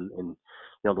spot and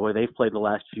the way they've played the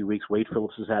last few weeks. Wade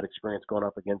Phillips has had experience going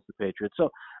up against the Patriots. So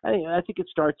I think it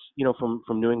starts,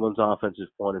 from New England's offensive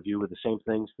point of view with the same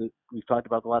things that we've talked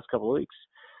about the last couple of weeks.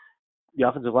 The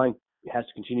offensive line has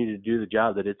to continue to do the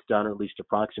job that it's done, or at least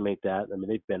approximate that. I mean,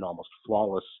 they've been almost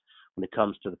flawless when it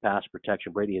comes to the pass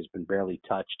protection. Brady has been barely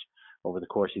touched over the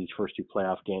course of these first 2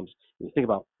 playoff games. When you think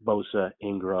about Bosa,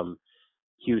 Ingram,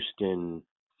 Houston,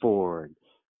 Ford,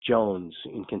 Jones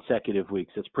in consecutive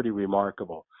weeks, that's pretty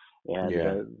remarkable.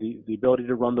 And the ability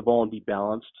to run the ball and be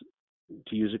balanced,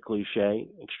 to use a cliche,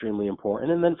 extremely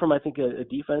important. And then from, I think, a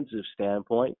defensive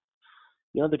standpoint,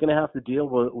 they're going to have to deal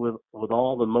with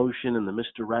all the motion and the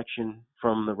misdirection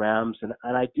from the Rams. And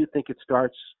I do think it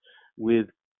starts with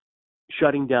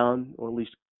shutting down, or at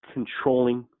least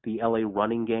controlling, the LA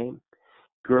running game.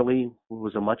 Gurley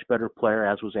was a much better player,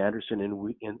 as was Anderson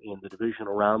in the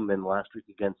divisional round than last week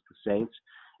against the Saints.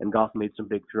 And Goff made some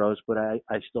big throws, but I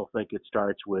still think it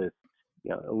starts with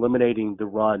eliminating the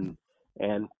run,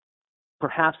 and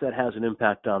perhaps that has an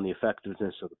impact on the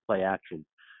effectiveness of the play action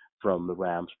from the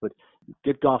Rams. But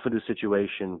get Goff into a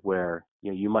situation where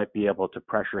you might be able to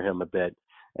pressure him a bit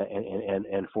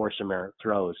and force some errant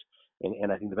throws.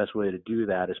 And I think the best way to do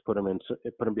that is put him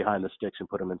behind the sticks and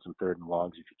put him in some 3rd and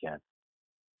longs if you can.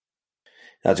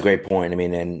 That's a great point. I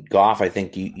mean, and Goff, I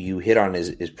think you hit on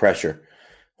his pressure.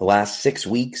 The last 6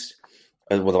 weeks,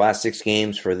 the last 6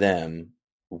 games for them,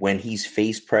 when he's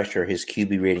faced pressure, his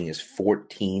QB rating is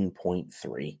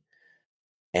 14.3.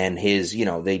 And his,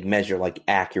 they measure like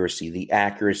accuracy. The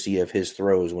accuracy of his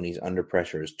throws when he's under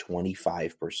pressure is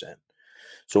 25%.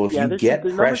 So if you get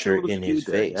pressure in his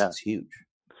face, it's huge.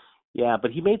 Yeah,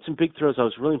 but he made some big throws. I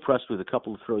was really impressed with a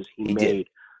couple of throws he made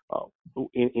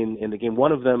in the game.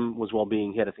 One of them was while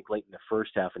being hit, I think, late in the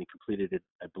first half, and he completed it,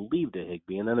 I believe, to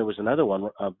Higbee. And then there was another one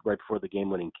right before the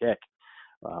game-winning kick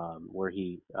where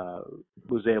he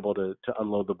was able to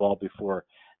unload the ball before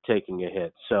taking a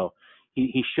hit. So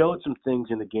he showed some things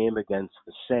in the game against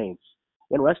the Saints.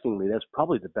 Interestingly, that's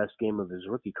probably the best game of his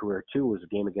rookie career too. Was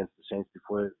a game against the Saints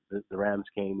before the Rams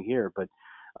came here. But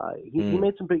he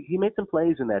made some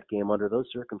plays in that game under those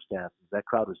circumstances. That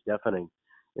crowd was deafening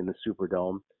in the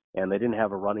Superdome, and they didn't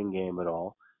have a running game at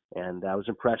all. And I was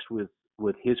impressed with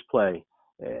his play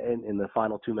in the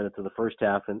final 2 minutes of the first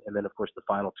half, and then of course the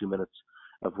final 2 minutes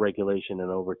of regulation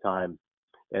and overtime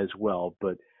as well.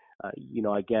 But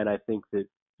again, I think that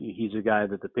he's a guy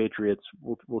that the Patriots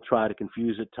will try to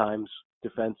confuse at times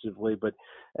defensively, but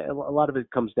a lot of it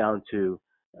comes down to,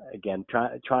 again,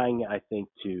 trying, I think,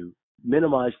 to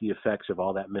minimize the effects of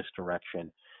all that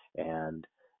misdirection, and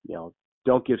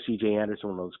don't give C.J. Anderson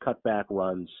one of those cutback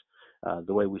runs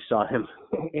the way we saw him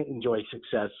enjoy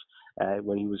success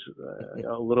when he was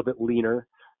a little bit leaner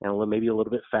and maybe a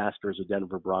little bit faster as a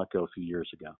Denver Bronco a few years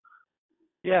ago.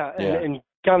 Yeah, and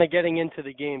kind of getting into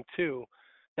the game too,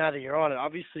 now that you're on it,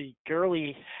 obviously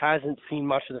Gurley hasn't seen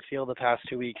much of the field the past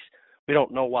 2 weeks. We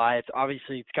don't know why. It's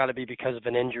got to be because of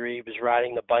an injury. He was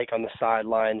riding the bike on the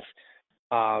sidelines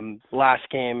last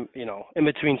game, in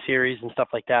between series and stuff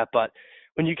like that. But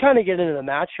when you kind of get into the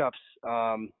matchups,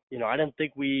 I didn't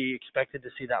think we expected to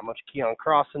see that much Keon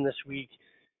Crossan this week.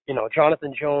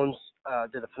 Jonathan Jones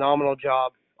did a phenomenal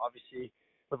job, obviously,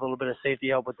 with a little bit of safety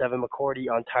help with Devin McCourty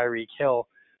on Tyreek Hill.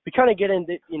 We kind of get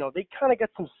into, they kind of get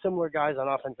some similar guys on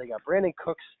offense. They got Brandon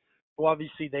Cooks, who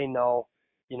obviously they know.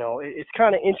 It's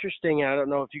kind of interesting, and I don't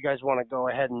know if you guys want to go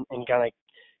ahead and kind of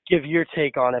give your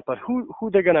take on it, but who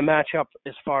they're going to match up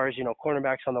as far as,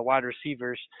 cornerbacks on the wide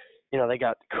receivers. They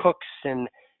got Cooks and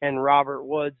Robert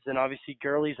Woods, and obviously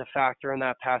Gurley's a factor in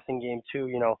that passing game too.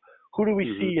 Who do we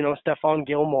see, Stephon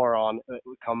Gilmore on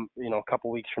come, a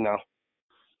couple weeks from now?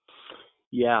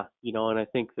 Yeah, and I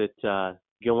think that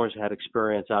Gilmore's had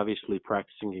experience, obviously,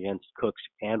 practicing against Cooks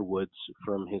and Woods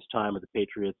from his time with the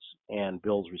Patriots and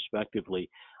Bills, respectively.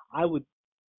 I would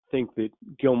think that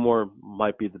Gilmore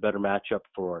might be the better matchup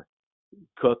for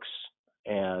Cooks,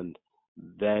 and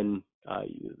then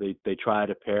they try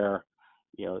to pair,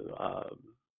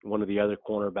 one of the other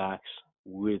cornerbacks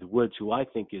with Woods, who I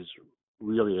think is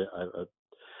really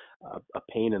a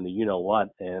pain in the you-know-what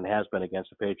and has been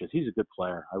against the Patriots. He's a good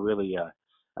player.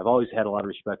 I've always had a lot of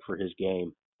respect for his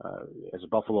game as a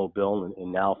Buffalo Bill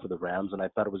and now for the Rams. And I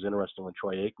thought it was interesting when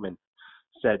Troy Aikman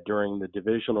said during the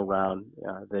divisional round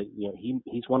that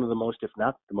he's one of the most, if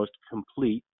not the most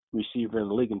complete receiver in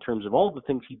the league in terms of all the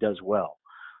things he does well.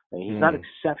 And he's not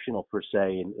exceptional per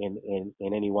se in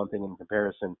any one thing in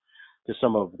comparison to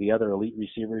some of the other elite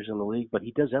receivers in the league, but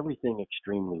he does everything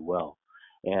extremely well.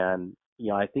 And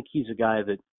I think he's a guy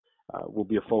that will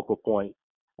be a focal point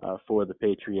for the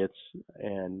Patriots.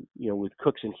 And, with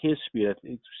Cooks and his speed,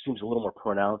 it seems a little more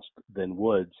pronounced than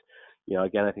Woods.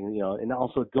 Again, I think, and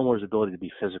also Gilmore's ability to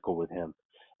be physical with him.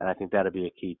 And I think that'll be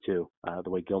a key too, the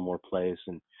way Gilmore plays.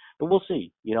 But we'll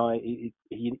see. It's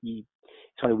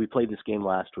funny, we played this game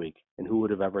last week, and who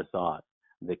would have ever thought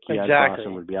that Keon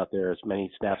Crossan would be out there as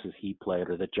many snaps as he played,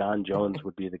 or that John Jones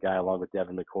would be the guy along with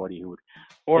Devin McCourty who would,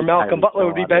 or Malcolm Butler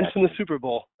would be benched in the Super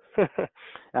Bowl.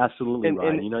 Absolutely,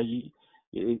 Ryan.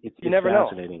 It's never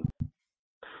fascinating. Know.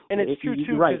 And it's true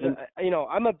too, right. because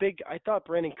I thought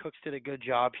Brandon Cooks did a good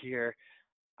job here.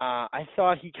 I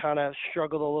thought he kind of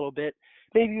struggled a little bit.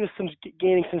 Maybe with some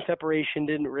gaining some separation,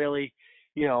 didn't really,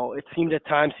 it seemed at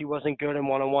times he wasn't good in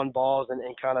one-on-one balls and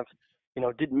kind of,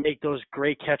 didn't make those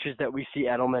great catches that we see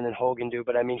Edelman and Hogan do.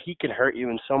 But, he can hurt you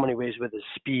in so many ways with his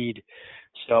speed.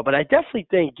 So, but I definitely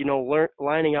think,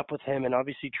 lining up with him and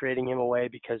obviously trading him away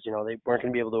because, they weren't going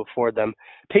to be able to afford them.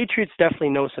 Patriots definitely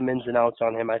know some ins and outs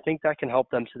on him. I think that can help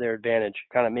them to their advantage,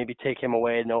 kind of maybe take him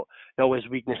away, know his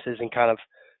weaknesses and kind of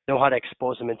know how to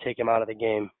expose him and take him out of the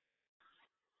game.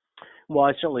 Well,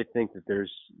 I certainly think that there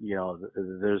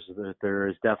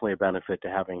is definitely a benefit to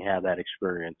having had that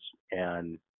experience.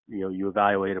 And, you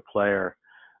evaluate a player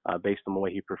based on the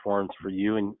way he performs for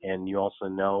you. And you also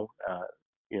know,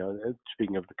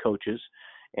 speaking of the coaches,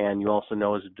 and you also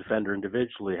know as a defender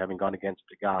individually, having gone against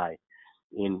a guy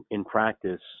in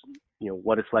practice,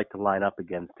 what it's like to line up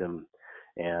against him.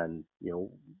 And,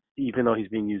 even though he's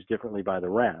being used differently by the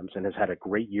Rams and has had a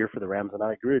great year for the Rams, and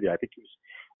I agree with you, I think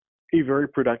he's a very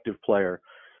productive player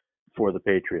for the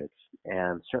Patriots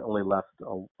and certainly left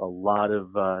a lot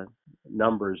of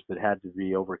numbers that had to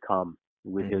be overcome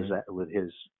with his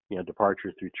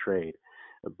departure through trade.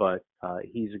 But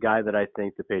he's a guy that I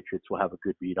think the Patriots will have a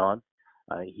good beat on.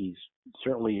 He's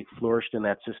certainly flourished in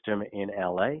that system in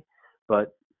LA,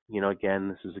 but again,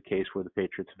 this is a case where the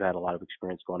Patriots have had a lot of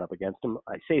experience going up against him.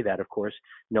 I say that, of course,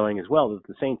 knowing as well that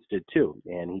the Saints did too,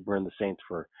 and he burned the Saints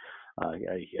for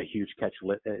a huge catch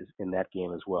in that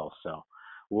game as well. So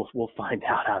we'll find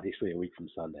out, obviously, a week from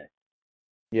Sunday.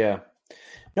 Yeah.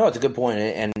 No, it's a good point.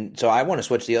 And so I want to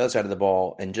switch to the other side of the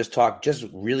ball and just talk just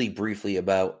really briefly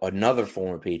about another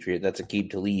former Patriot. That's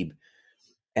Aqib Talib.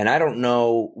 And I don't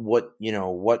know what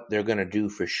they're going to do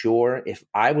for sure. If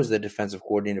I was the defensive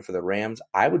coordinator for the Rams,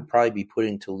 I would probably be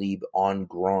putting Talib on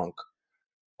Gronk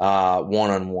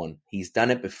one-on-one. He's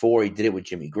done it before. He did it with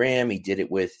Jimmy Graham. He did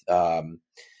it with, I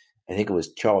think it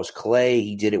was Charles Clay.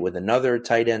 He did it with another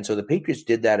tight end. So the Patriots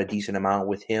did that a decent amount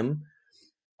with him.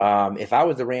 If I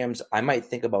was the Rams, I might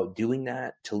think about doing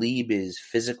that. Talib is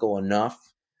physical enough,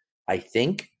 I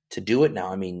think, to do it.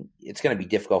 Now, I mean, it's going to be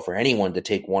difficult for anyone to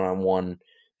take one-on-one,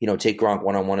 take Gronk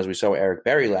one-on-one as we saw with Eric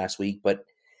Berry last week. But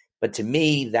to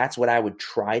me, that's what I would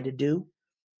try to do.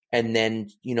 And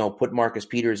then, put Marcus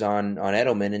Peters on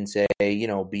Edelman and say,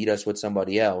 beat us with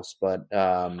somebody else. But,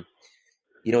 that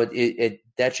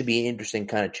should be an interesting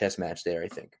kind of chess match there, I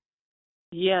think.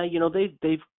 Yeah,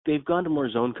 they've gone to more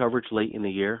zone coverage late in the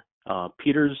year.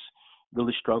 Peters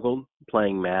really struggled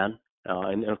playing man,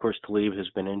 and of course Talib has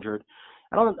been injured.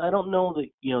 I don't know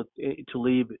that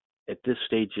Talib at this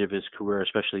stage of his career,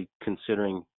 especially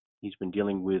considering he's been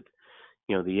dealing with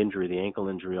the ankle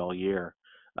injury all year,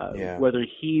 whether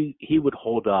he would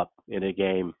hold up in a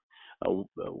game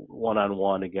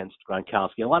one-on-one against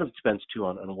Gronkowski. A lot of it depends too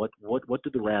on what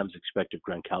did the Rams expect of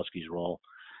Gronkowski's role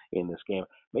in this game.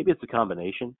 Maybe it's a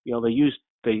combination. They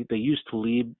used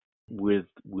Talib with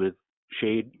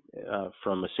shade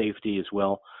from a safety as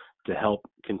well to help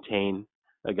contain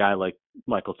a guy like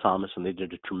Michael Thomas, and they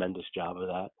did a tremendous job of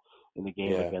that in the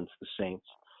game against the Saints.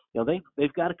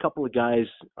 They've got a couple of guys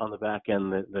on the back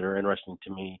end that are interesting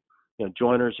to me.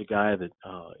 Joyner's a guy that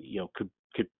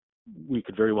we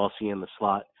could very well see in the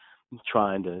slot,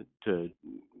 trying to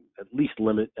at least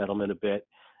limit Edelman a bit.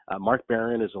 Mark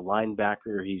Barron is a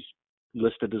linebacker. He's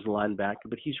listed as a linebacker,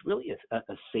 but he's really a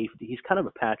safety. He's kind of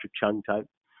a Patrick Chung type.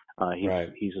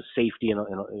 He's a safety, and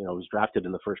was drafted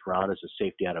in the first round as a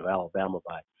safety out of Alabama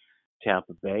by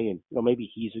Tampa Bay, and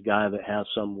maybe he's a guy that has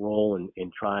some role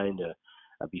in trying to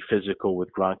be physical with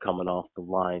Gronk coming off the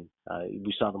line.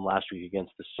 We saw them last week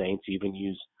against the Saints even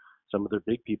use some of their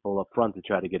big people up front to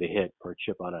try to get a hit or a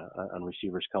chip on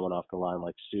receivers coming off the line,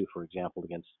 like Sue, for example,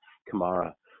 against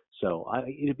Kamara. So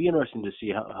it'd be interesting to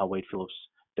see how Wade Phillips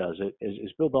does it.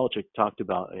 As Bill Belichick talked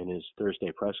about in his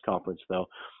Thursday press conference, though,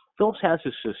 Phillips has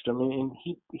his system, and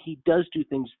he does do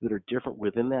things that are different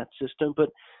within that system, but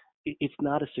it's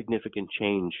not a significant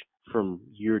change from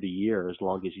year to year as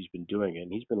long as he's been doing it.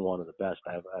 And he's been one of the best.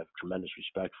 I have tremendous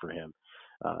respect for him.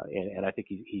 And I think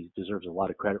he deserves a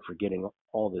lot of credit for getting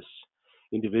all this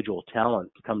individual talent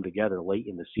to come together late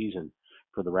in the season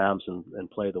for the Rams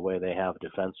and play the way they have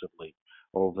defensively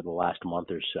over the last month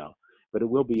or so. But it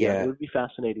will be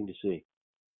fascinating to see.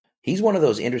 He's one of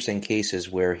those interesting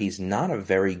cases where he's not a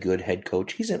very good head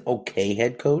coach. He's an okay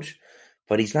head coach,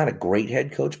 but he's not a great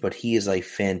head coach, but he is a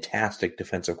fantastic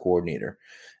defensive coordinator.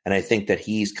 And I think that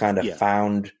he's kind of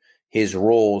found his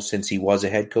role since he was a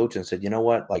head coach and said, you know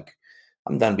what, like,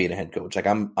 I'm done being a head coach. Like,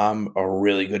 I'm a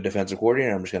really good defensive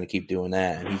coordinator. I'm just going to keep doing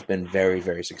that. And he's been very,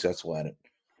 very successful at it.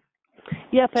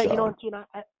 Yeah, Pat,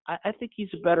 I think he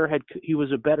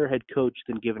was a better head coach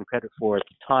than given credit for at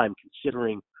the time,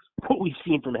 considering what we've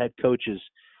seen from head coaches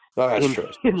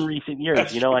in recent years.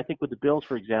 I think with the Bills,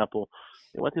 for example,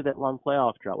 they went through that long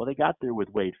playoff drought. Well, they got there with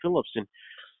Wade Phillips, and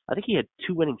I think he had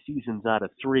 2 winning seasons out of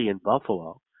 3 in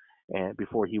Buffalo, and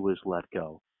before he was let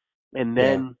go. And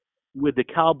then with the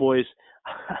Cowboys,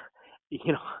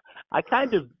 I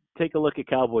kind of take a look at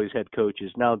Cowboys head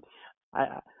coaches. Now,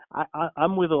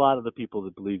 I'm with a lot of the people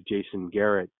that believe Jason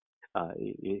Garrett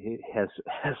has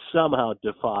somehow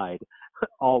defied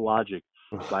all logic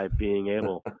by being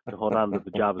able to hold on to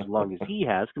the job as long as he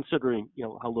has, considering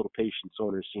how little patience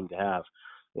owners seem to have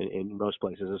in most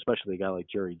places, especially a guy like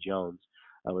Jerry Jones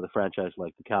with a franchise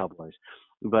like the Cowboys.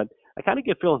 But I kind of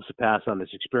give Phillips a pass on his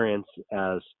experience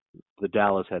as the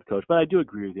Dallas head coach. But I do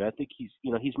agree with you. I think he's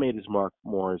made his mark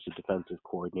more as a defensive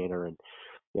coordinator, and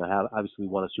obviously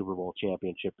won a Super Bowl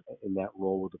championship in that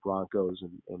role with the Broncos,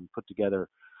 and put together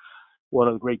one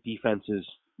of the great defenses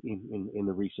in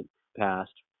the recent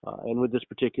past. And with this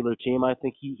particular team, I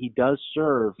think he does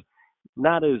serve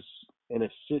not as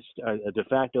a de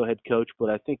facto head coach, but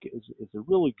I think is a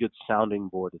really good sounding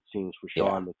board, it seems, for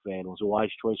Sean McVay. And it was a wise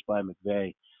choice by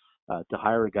McVay to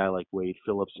hire a guy like Wade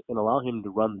Phillips and allow him to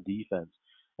run the defense.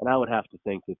 And I would have to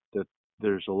think that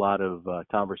there's a lot of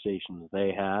conversations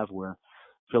they have where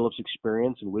Phillips'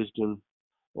 experience and wisdom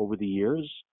over the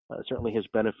years certainly has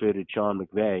benefited Sean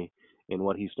McVay in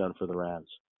what he's done for the Rams.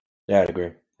 Yeah, I'd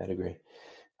agree.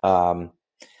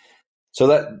 So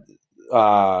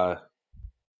that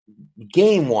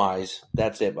game-wise,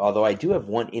 that's it. Although I do have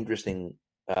one interesting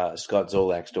Scott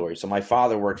Zolak story. So my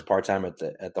father works part-time at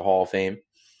the Hall of Fame,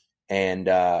 and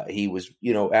he was,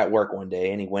 at work one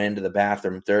day, and he went into the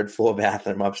bathroom, third floor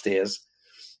bathroom upstairs,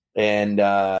 and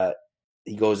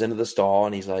he goes into the stall,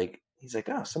 and he's like,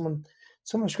 oh,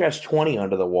 someone scratched 20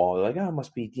 under the wall. They're like, oh, it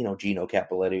must be, Gino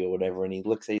Capoletti or whatever. And he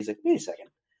looks at it, he's like, wait a second,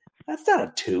 that's not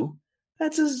a 2,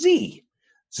 that's a Z.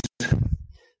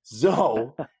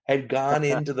 Zoe had gone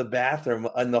into the bathroom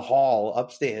in the hall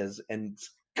upstairs and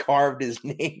carved his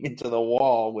name into the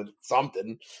wall with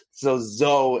something. So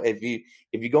Zoe, if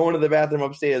you go into the bathroom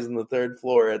upstairs in the third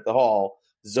floor at the hall,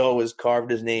 Zoe has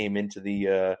carved his name into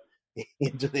the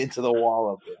into the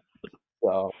wall up there.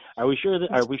 So are we sure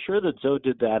that Zoe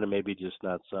did that, and maybe just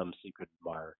not some secret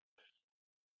admirer?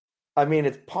 I mean,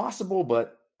 it's possible,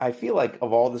 but I feel like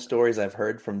of all the stories I've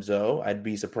heard from Zoe, I'd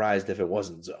be surprised if it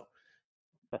wasn't Zoe.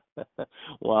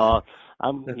 Well,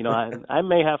 I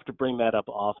may have to bring that up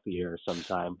off the air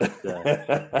sometime, but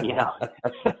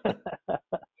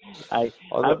I've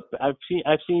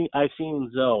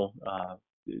seen Zoe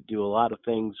do a lot of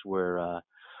things where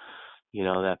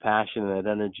that passion and that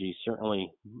energy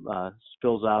certainly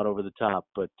spills out over the top.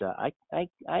 But I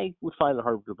would find it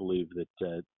hard to believe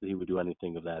that he would do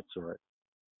anything of that sort.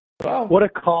 Wow. What a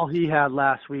call he had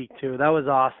last week, too. That was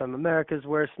awesome. America's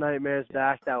Worst Nightmares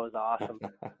back. That was awesome.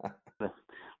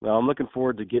 Well, I'm looking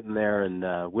forward to getting there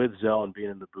and with Zoe and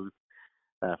being in the booth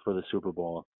for the Super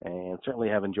Bowl. And certainly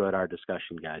have enjoyed our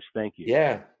discussion, guys. Thank you.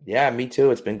 Yeah, me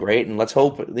too. It's been great. And let's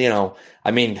hope,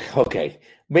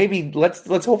 maybe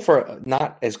let's hope for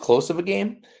not as close of a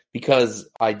game, because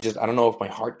I don't know if my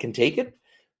heart can take it.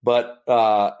 But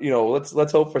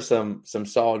let's hope for some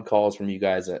solid calls from you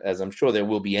guys, as I'm sure there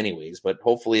will be anyways. But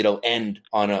hopefully it'll end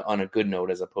on a good note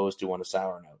as opposed to on a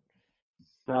sour note.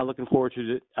 Looking forward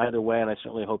to it either way, and I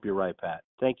certainly hope you're right, Pat.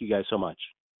 Thank you guys so much.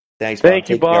 Thanks, Bob. Thank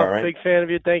you, Bob. Care, right? Big fan of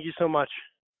you. Thank you so much.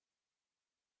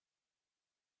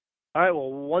 All right.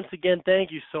 Well, once again,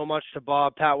 thank you so much to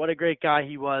Bob. Pat, what a great guy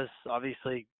he was.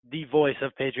 Obviously, the voice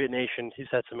of Patriot Nation. He's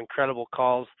had some incredible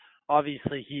calls.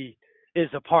 Obviously, he is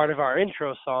a part of our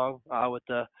intro song with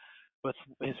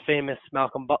his famous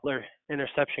Malcolm Butler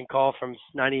interception call from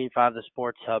 98.5 The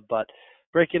Sports Hub. But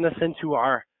breaking us into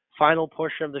our final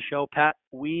portion of the show, Pat,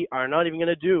 we are not even going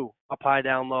to do a pie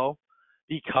down low,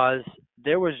 because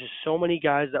there was just so many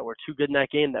guys that were too good in that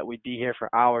game that we'd be here for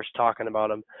hours talking about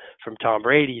them, from Tom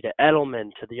Brady to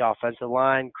Edelman to the offensive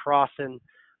line, Crossan,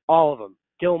 all of them.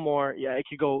 Gilmore, it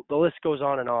could go, the list goes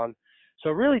on and on. So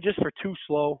really just for too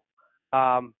slow.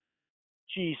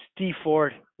 Steve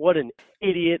Ford, what an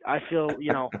idiot. I feel,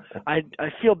 I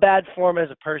feel bad for him as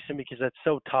a person because that's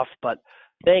so tough, but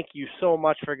thank you so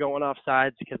much for going off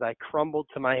sides, because I crumbled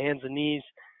to my hands and knees.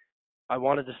 I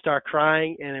wanted to start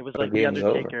crying, and it was like The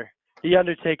Undertaker. Over. The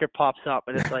Undertaker pops up,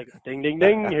 and it's like, ding, ding,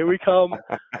 ding, here we come.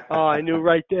 Oh, I knew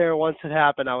right there once it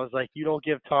happened. I was like, you don't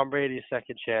give Tom Brady a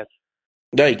second chance.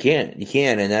 No, you can't.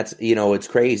 And that's, it's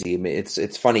crazy. I mean,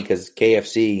 it's funny because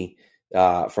KFC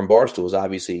from Barstool is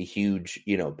obviously a huge,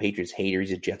 Patriots hater.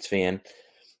 He's a Jets fan.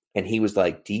 And he was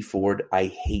like, D Ford, I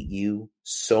hate you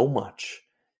so much.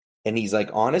 And he's like,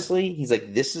 honestly,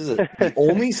 this is the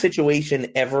only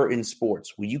situation ever in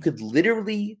sports where you could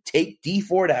literally take D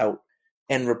Ford out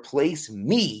and replace him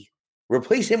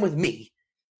with me,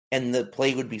 and the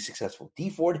play would be successful. D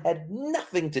Ford had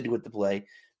nothing to do with the play,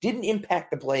 didn't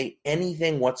impact the play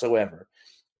anything whatsoever.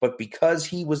 But because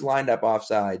he was lined up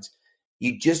offsides,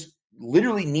 you just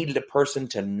literally needed a person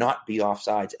to not be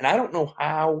offsides. And I don't know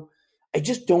how, I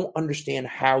just don't understand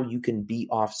how you can be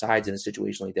offsides in a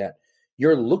situation like that.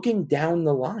 You're looking down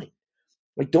the line.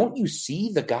 Like, don't you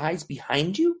see the guys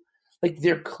behind you? Like,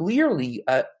 they're clearly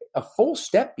a full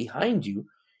step behind you.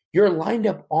 You're lined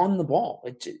up on the ball.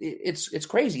 It's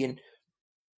crazy. And,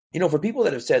 for people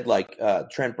that have said, like,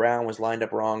 Trent Brown was lined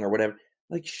up wrong or whatever,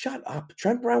 like, shut up.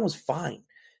 Trent Brown was fine.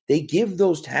 They give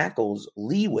those tackles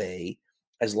leeway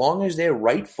as long as their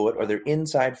right foot or their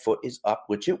inside foot is up,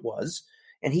 which it was,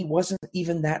 and he wasn't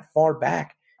even that far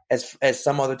back as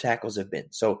some other tackles have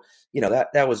been. So,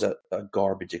 that was a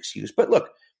garbage excuse. But look,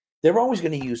 they're always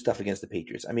going to use stuff against the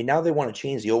Patriots. I mean, now they want to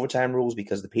change the overtime rules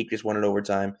because the Patriots wanted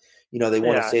overtime. They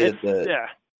want to say that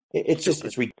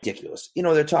it's ridiculous.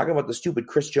 They're talking about the stupid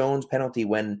Chris Jones penalty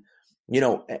when,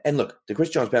 and look, the Chris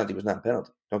Jones penalty was not a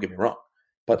penalty. Don't get me wrong.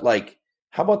 But, like,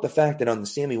 how about the fact that on the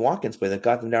Sammy Watkins play that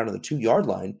got them down to the 2-yard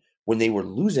line, when they were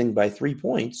losing by 3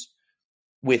 points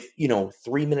with,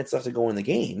 3 minutes left to go in the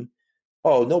game.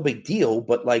 Oh, no big deal.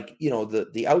 But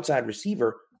the outside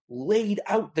receiver laid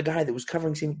out the guy that was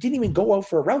covering him, didn't even go out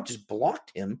for a route, just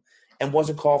blocked him and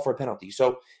wasn't called for a penalty.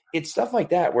 So it's stuff like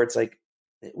that where it's like,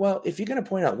 well, if you're going to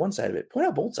point out one side of it, point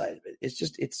out both sides of it. It's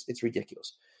just, it's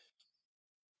ridiculous.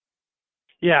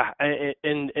 Yeah.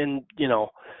 And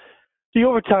the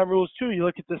overtime rules too. You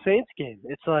look at the Saints game.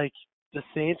 It's like the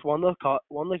Saints won the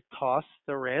toss.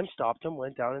 The Rams stopped them,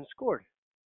 went down and scored.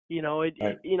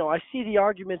 I see the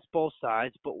arguments both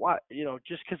sides, but why?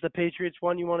 Just because the Patriots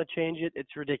won, you want to change it?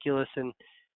 It's ridiculous, and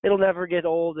it'll never get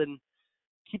old. And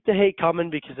keep the hate coming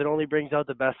because it only brings out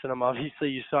the best in them. Obviously,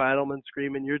 you saw Edelman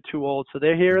screaming, "You're too old," so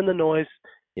they're hearing the noise.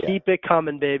 Yeah. Keep it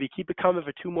coming, baby. Keep it coming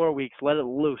for 2 more weeks. Let it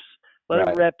loose. Let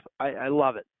it rip. I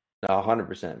love it.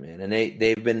 100%, man. And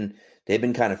they've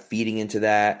been kind of feeding into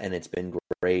that, and it's been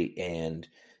great. And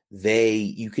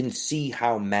you can see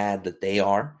how mad that they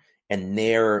are. And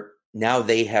now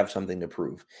they have something to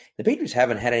prove. The Patriots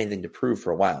haven't had anything to prove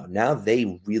for a while. Now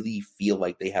they really feel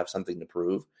like they have something to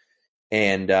prove.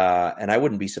 And I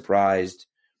wouldn't be surprised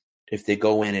if they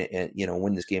go in and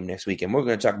win this game next week. And we're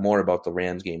going to talk more about the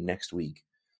Rams game next week.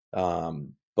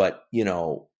 But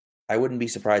I wouldn't be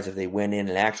surprised if they went in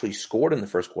and actually scored in the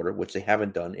first quarter, which they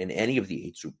haven't done in any of the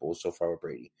 8 Super Bowls so far with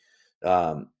Brady.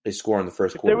 They score in the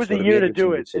first quarter. If there was a year to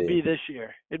do it, it'd be this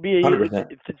year. It'd be a year.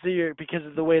 It's a year because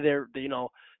of the way they're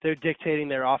dictating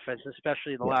their offense,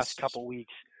 especially the last couple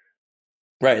weeks.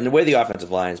 Right, and the way the offensive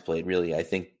line is played, really, I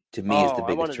think to me is the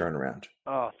biggest turnaround.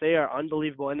 Oh, they are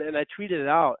unbelievable, and I tweeted it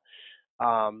out.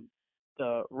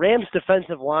 The Rams'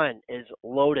 defensive line is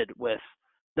loaded with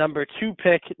number 2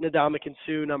 pick Ndamukong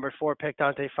Suh, number 4 pick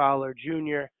Dante Fowler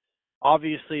Jr.,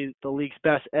 obviously the league's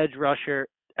best edge rusher.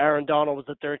 Aaron Donald was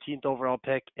the 13th overall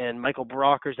pick, and Michael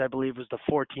Brockers, I believe, was the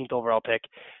 14th overall pick.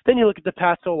 Then you look at the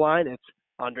Pats O-line, it's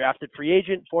undrafted free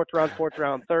agent, 4th round,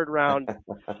 3rd round,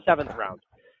 7th round.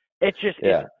 It's just,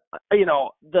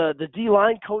 the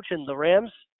D-line coach in the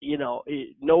Rams,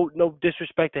 no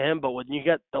disrespect to him, but when you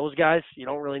get those guys, you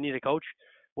don't really need a coach.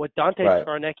 What Dante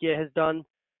Scarnecchia has done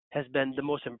has been the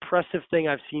most impressive thing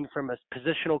I've seen from a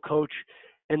positional coach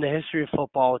in the history of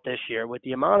football this year. With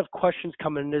the amount of questions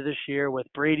coming into this year, with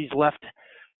Brady's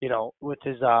with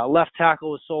his left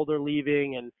tackle with Solder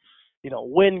leaving, and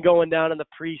Wynn going down in the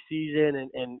preseason,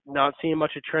 and not seeing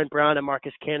much of Trent Brown and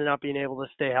Marcus Cannon not being able to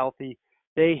stay healthy,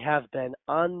 they have been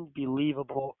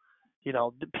unbelievable.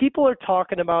 The people are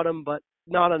talking about them, but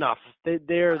not enough.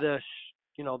 They're the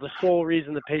sole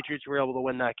reason the Patriots were able to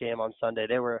win that game on Sunday.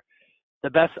 They were the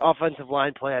best offensive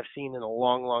line play I've seen in a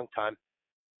long, long time.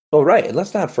 Oh, right. And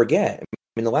let's not forget,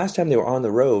 the last time they were on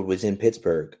the road was in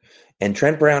Pittsburgh, and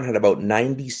Trent Brown had about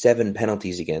 97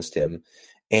 penalties against him,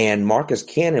 and Marcus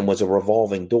Cannon was a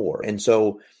revolving door. And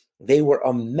so they were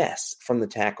a mess from the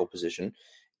tackle position.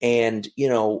 And,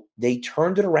 they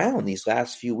turned it around these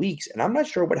last few weeks. And I'm not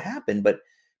sure what happened, but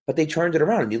they turned it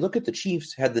around. And you look at the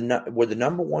Chiefs, were the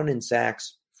number 1 in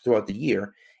sacks throughout the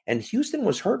year, and Houston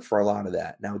was hurt for a lot of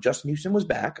that. Now, Justin Houston was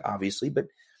back, obviously, but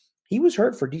he was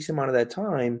hurt for a decent amount of that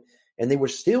time, and they were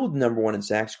still number 1 in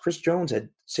sacks. Chris Jones had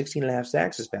 16.5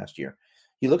 sacks this past year.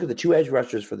 You look at the 2 edge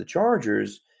rushers for the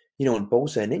Chargers, in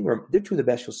Bosa and Ingram, they're 2 of the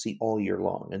best you'll see all year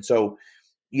long. And so,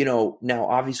 now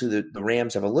obviously the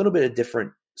Rams have a little bit of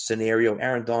different scenario.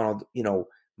 Aaron Donald,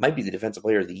 might be the defensive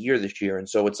player of the year this year. And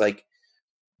so it's like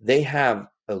they have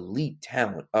elite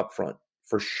talent up front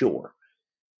for sure.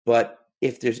 But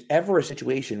if there's ever a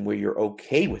situation where you're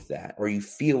okay with that, or you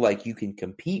feel like you can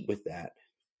compete with that,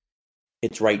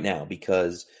 it's right now,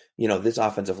 because, this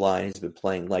offensive line has been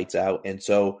playing lights out. And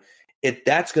so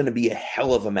that's going to be a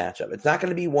hell of a matchup. It's not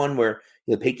going to be one where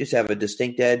the Patriots have a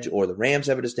distinct edge or the Rams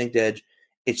have a distinct edge.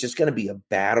 It's just going to be a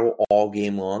battle all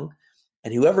game long.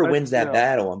 And whoever wins that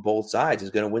battle on both sides is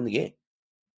going to win the game.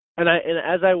 And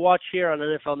as I watch here on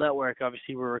NFL Network,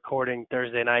 obviously we're recording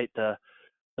Thursday night. The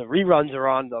reruns are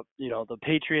on. The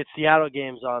Patriots Seattle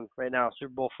game's on right now,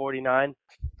 Super Bowl 49.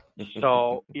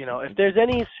 So, if there's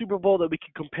any Super Bowl that we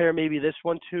could compare maybe this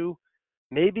one to,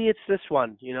 maybe it's this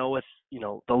one, with,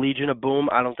 the Legion of Boom.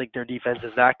 I don't think their defense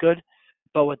is that good.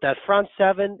 But with that front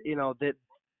seven,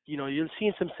 you're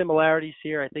seeing some similarities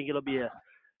here. I think it'll be a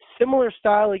similar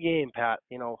style of game, Pat.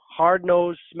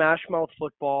 Hard-nosed, smash-mouth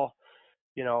football.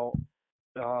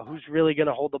 Who's really going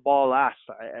to hold the ball last?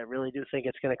 I really do think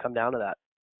it's going to come down to that.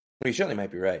 You certainly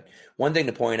might be right. One thing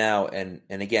to point out, and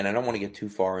again, I don't want to get too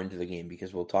far into the game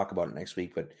because we'll talk about it next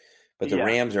week, but the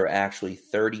Rams are actually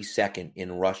 32nd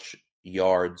in rush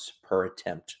yards per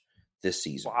attempt. this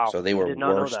season. Wow. So they were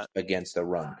worst against the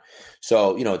run.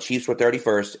 So, Chiefs were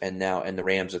 31st and the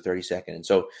Rams are 32nd. And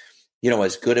so,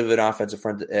 as good of an offensive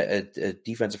front, a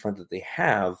defensive front that they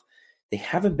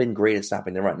haven't been great at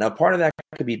stopping the run. Now, part of that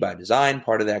could be by design.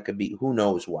 Part of that could be who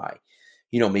knows why.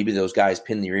 Maybe those guys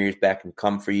pin their ears back and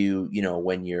come for you,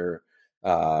 when you're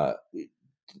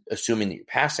assuming that you're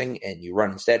passing and you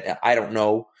run instead. I don't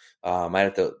know. I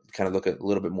have to kind of look at a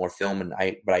little bit more film,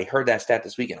 but I heard that stat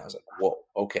this weekend. I was like, whoa,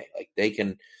 okay, like they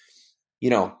can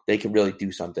really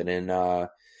do something, and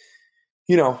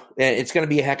it's going to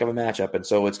be a heck of a matchup, and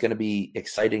so it's going to be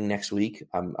exciting next week.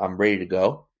 I'm ready to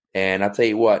go, and I'll tell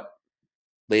you what,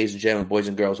 ladies and gentlemen, boys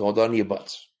and girls, hold on to your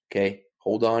butts, okay?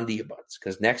 Hold on to your butts,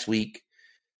 because next week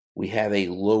we have a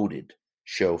loaded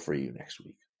show for you next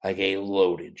week, like a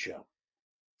loaded show.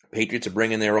 Patriots are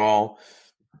bringing their all.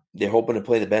 They're hoping to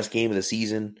play the best game of the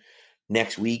season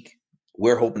next week.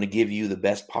 We're hoping to give you the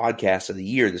best podcast of the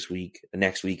year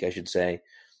next week, I should say.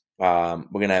 We're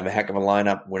going to have a heck of a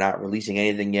lineup. We're not releasing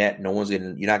anything yet. You're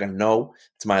not going to know.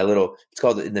 It's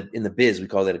called in the biz, we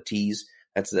call that a tease.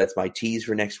 That's my tease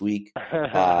for next week.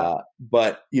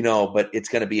 But it's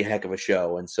going to be a heck of a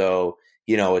show. And so,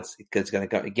 it's going to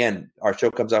come again. Our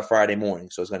show comes out Friday morning.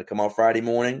 So it's going to come out Friday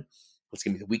morning. It's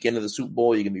going to be the weekend of the Super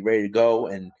Bowl. You're going to be ready to go.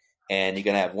 And you're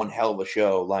going to have one hell of a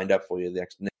show lined up for you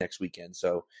next weekend.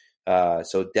 So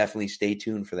definitely stay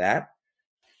tuned for that.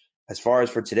 As far as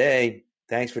for today,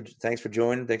 thanks for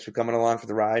joining. Thanks for coming along for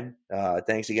the ride.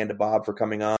 Thanks again to Bob for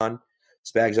coming on.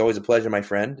 Spag's always a pleasure, my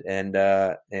friend. And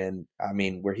I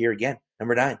mean, we're here again.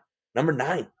 Number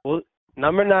nine. Well,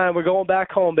 number 9, we're going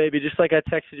back home, baby. Just like I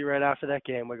texted you right after that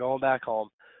game, we're going back home.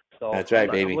 So that's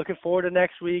right, baby. I'm looking forward to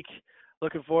next week.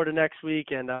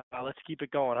 And let's keep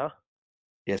it going, huh?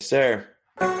 Yes, sir.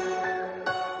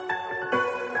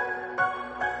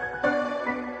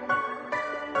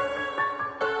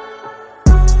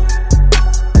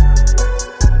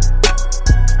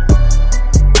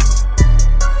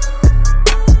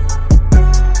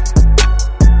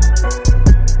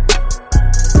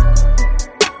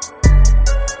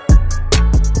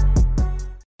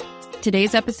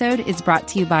 Today's episode is brought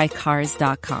to you by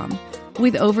Cars.com.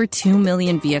 With over 2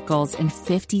 million vehicles and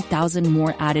 50,000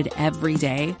 more added every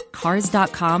day,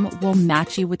 Cars.com will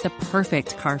match you with the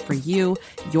perfect car for you,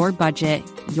 your budget,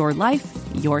 your life,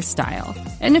 your style.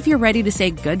 And if you're ready to say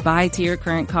goodbye to your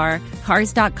current car,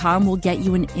 Cars.com will get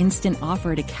you an instant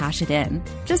offer to cash it in.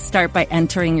 Just start by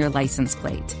entering your license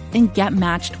plate and get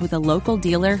matched with a local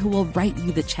dealer who will write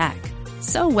you the check.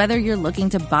 So whether you're looking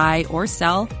to buy or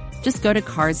sell, just go to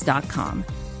Cars.com.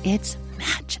 It's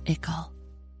magical.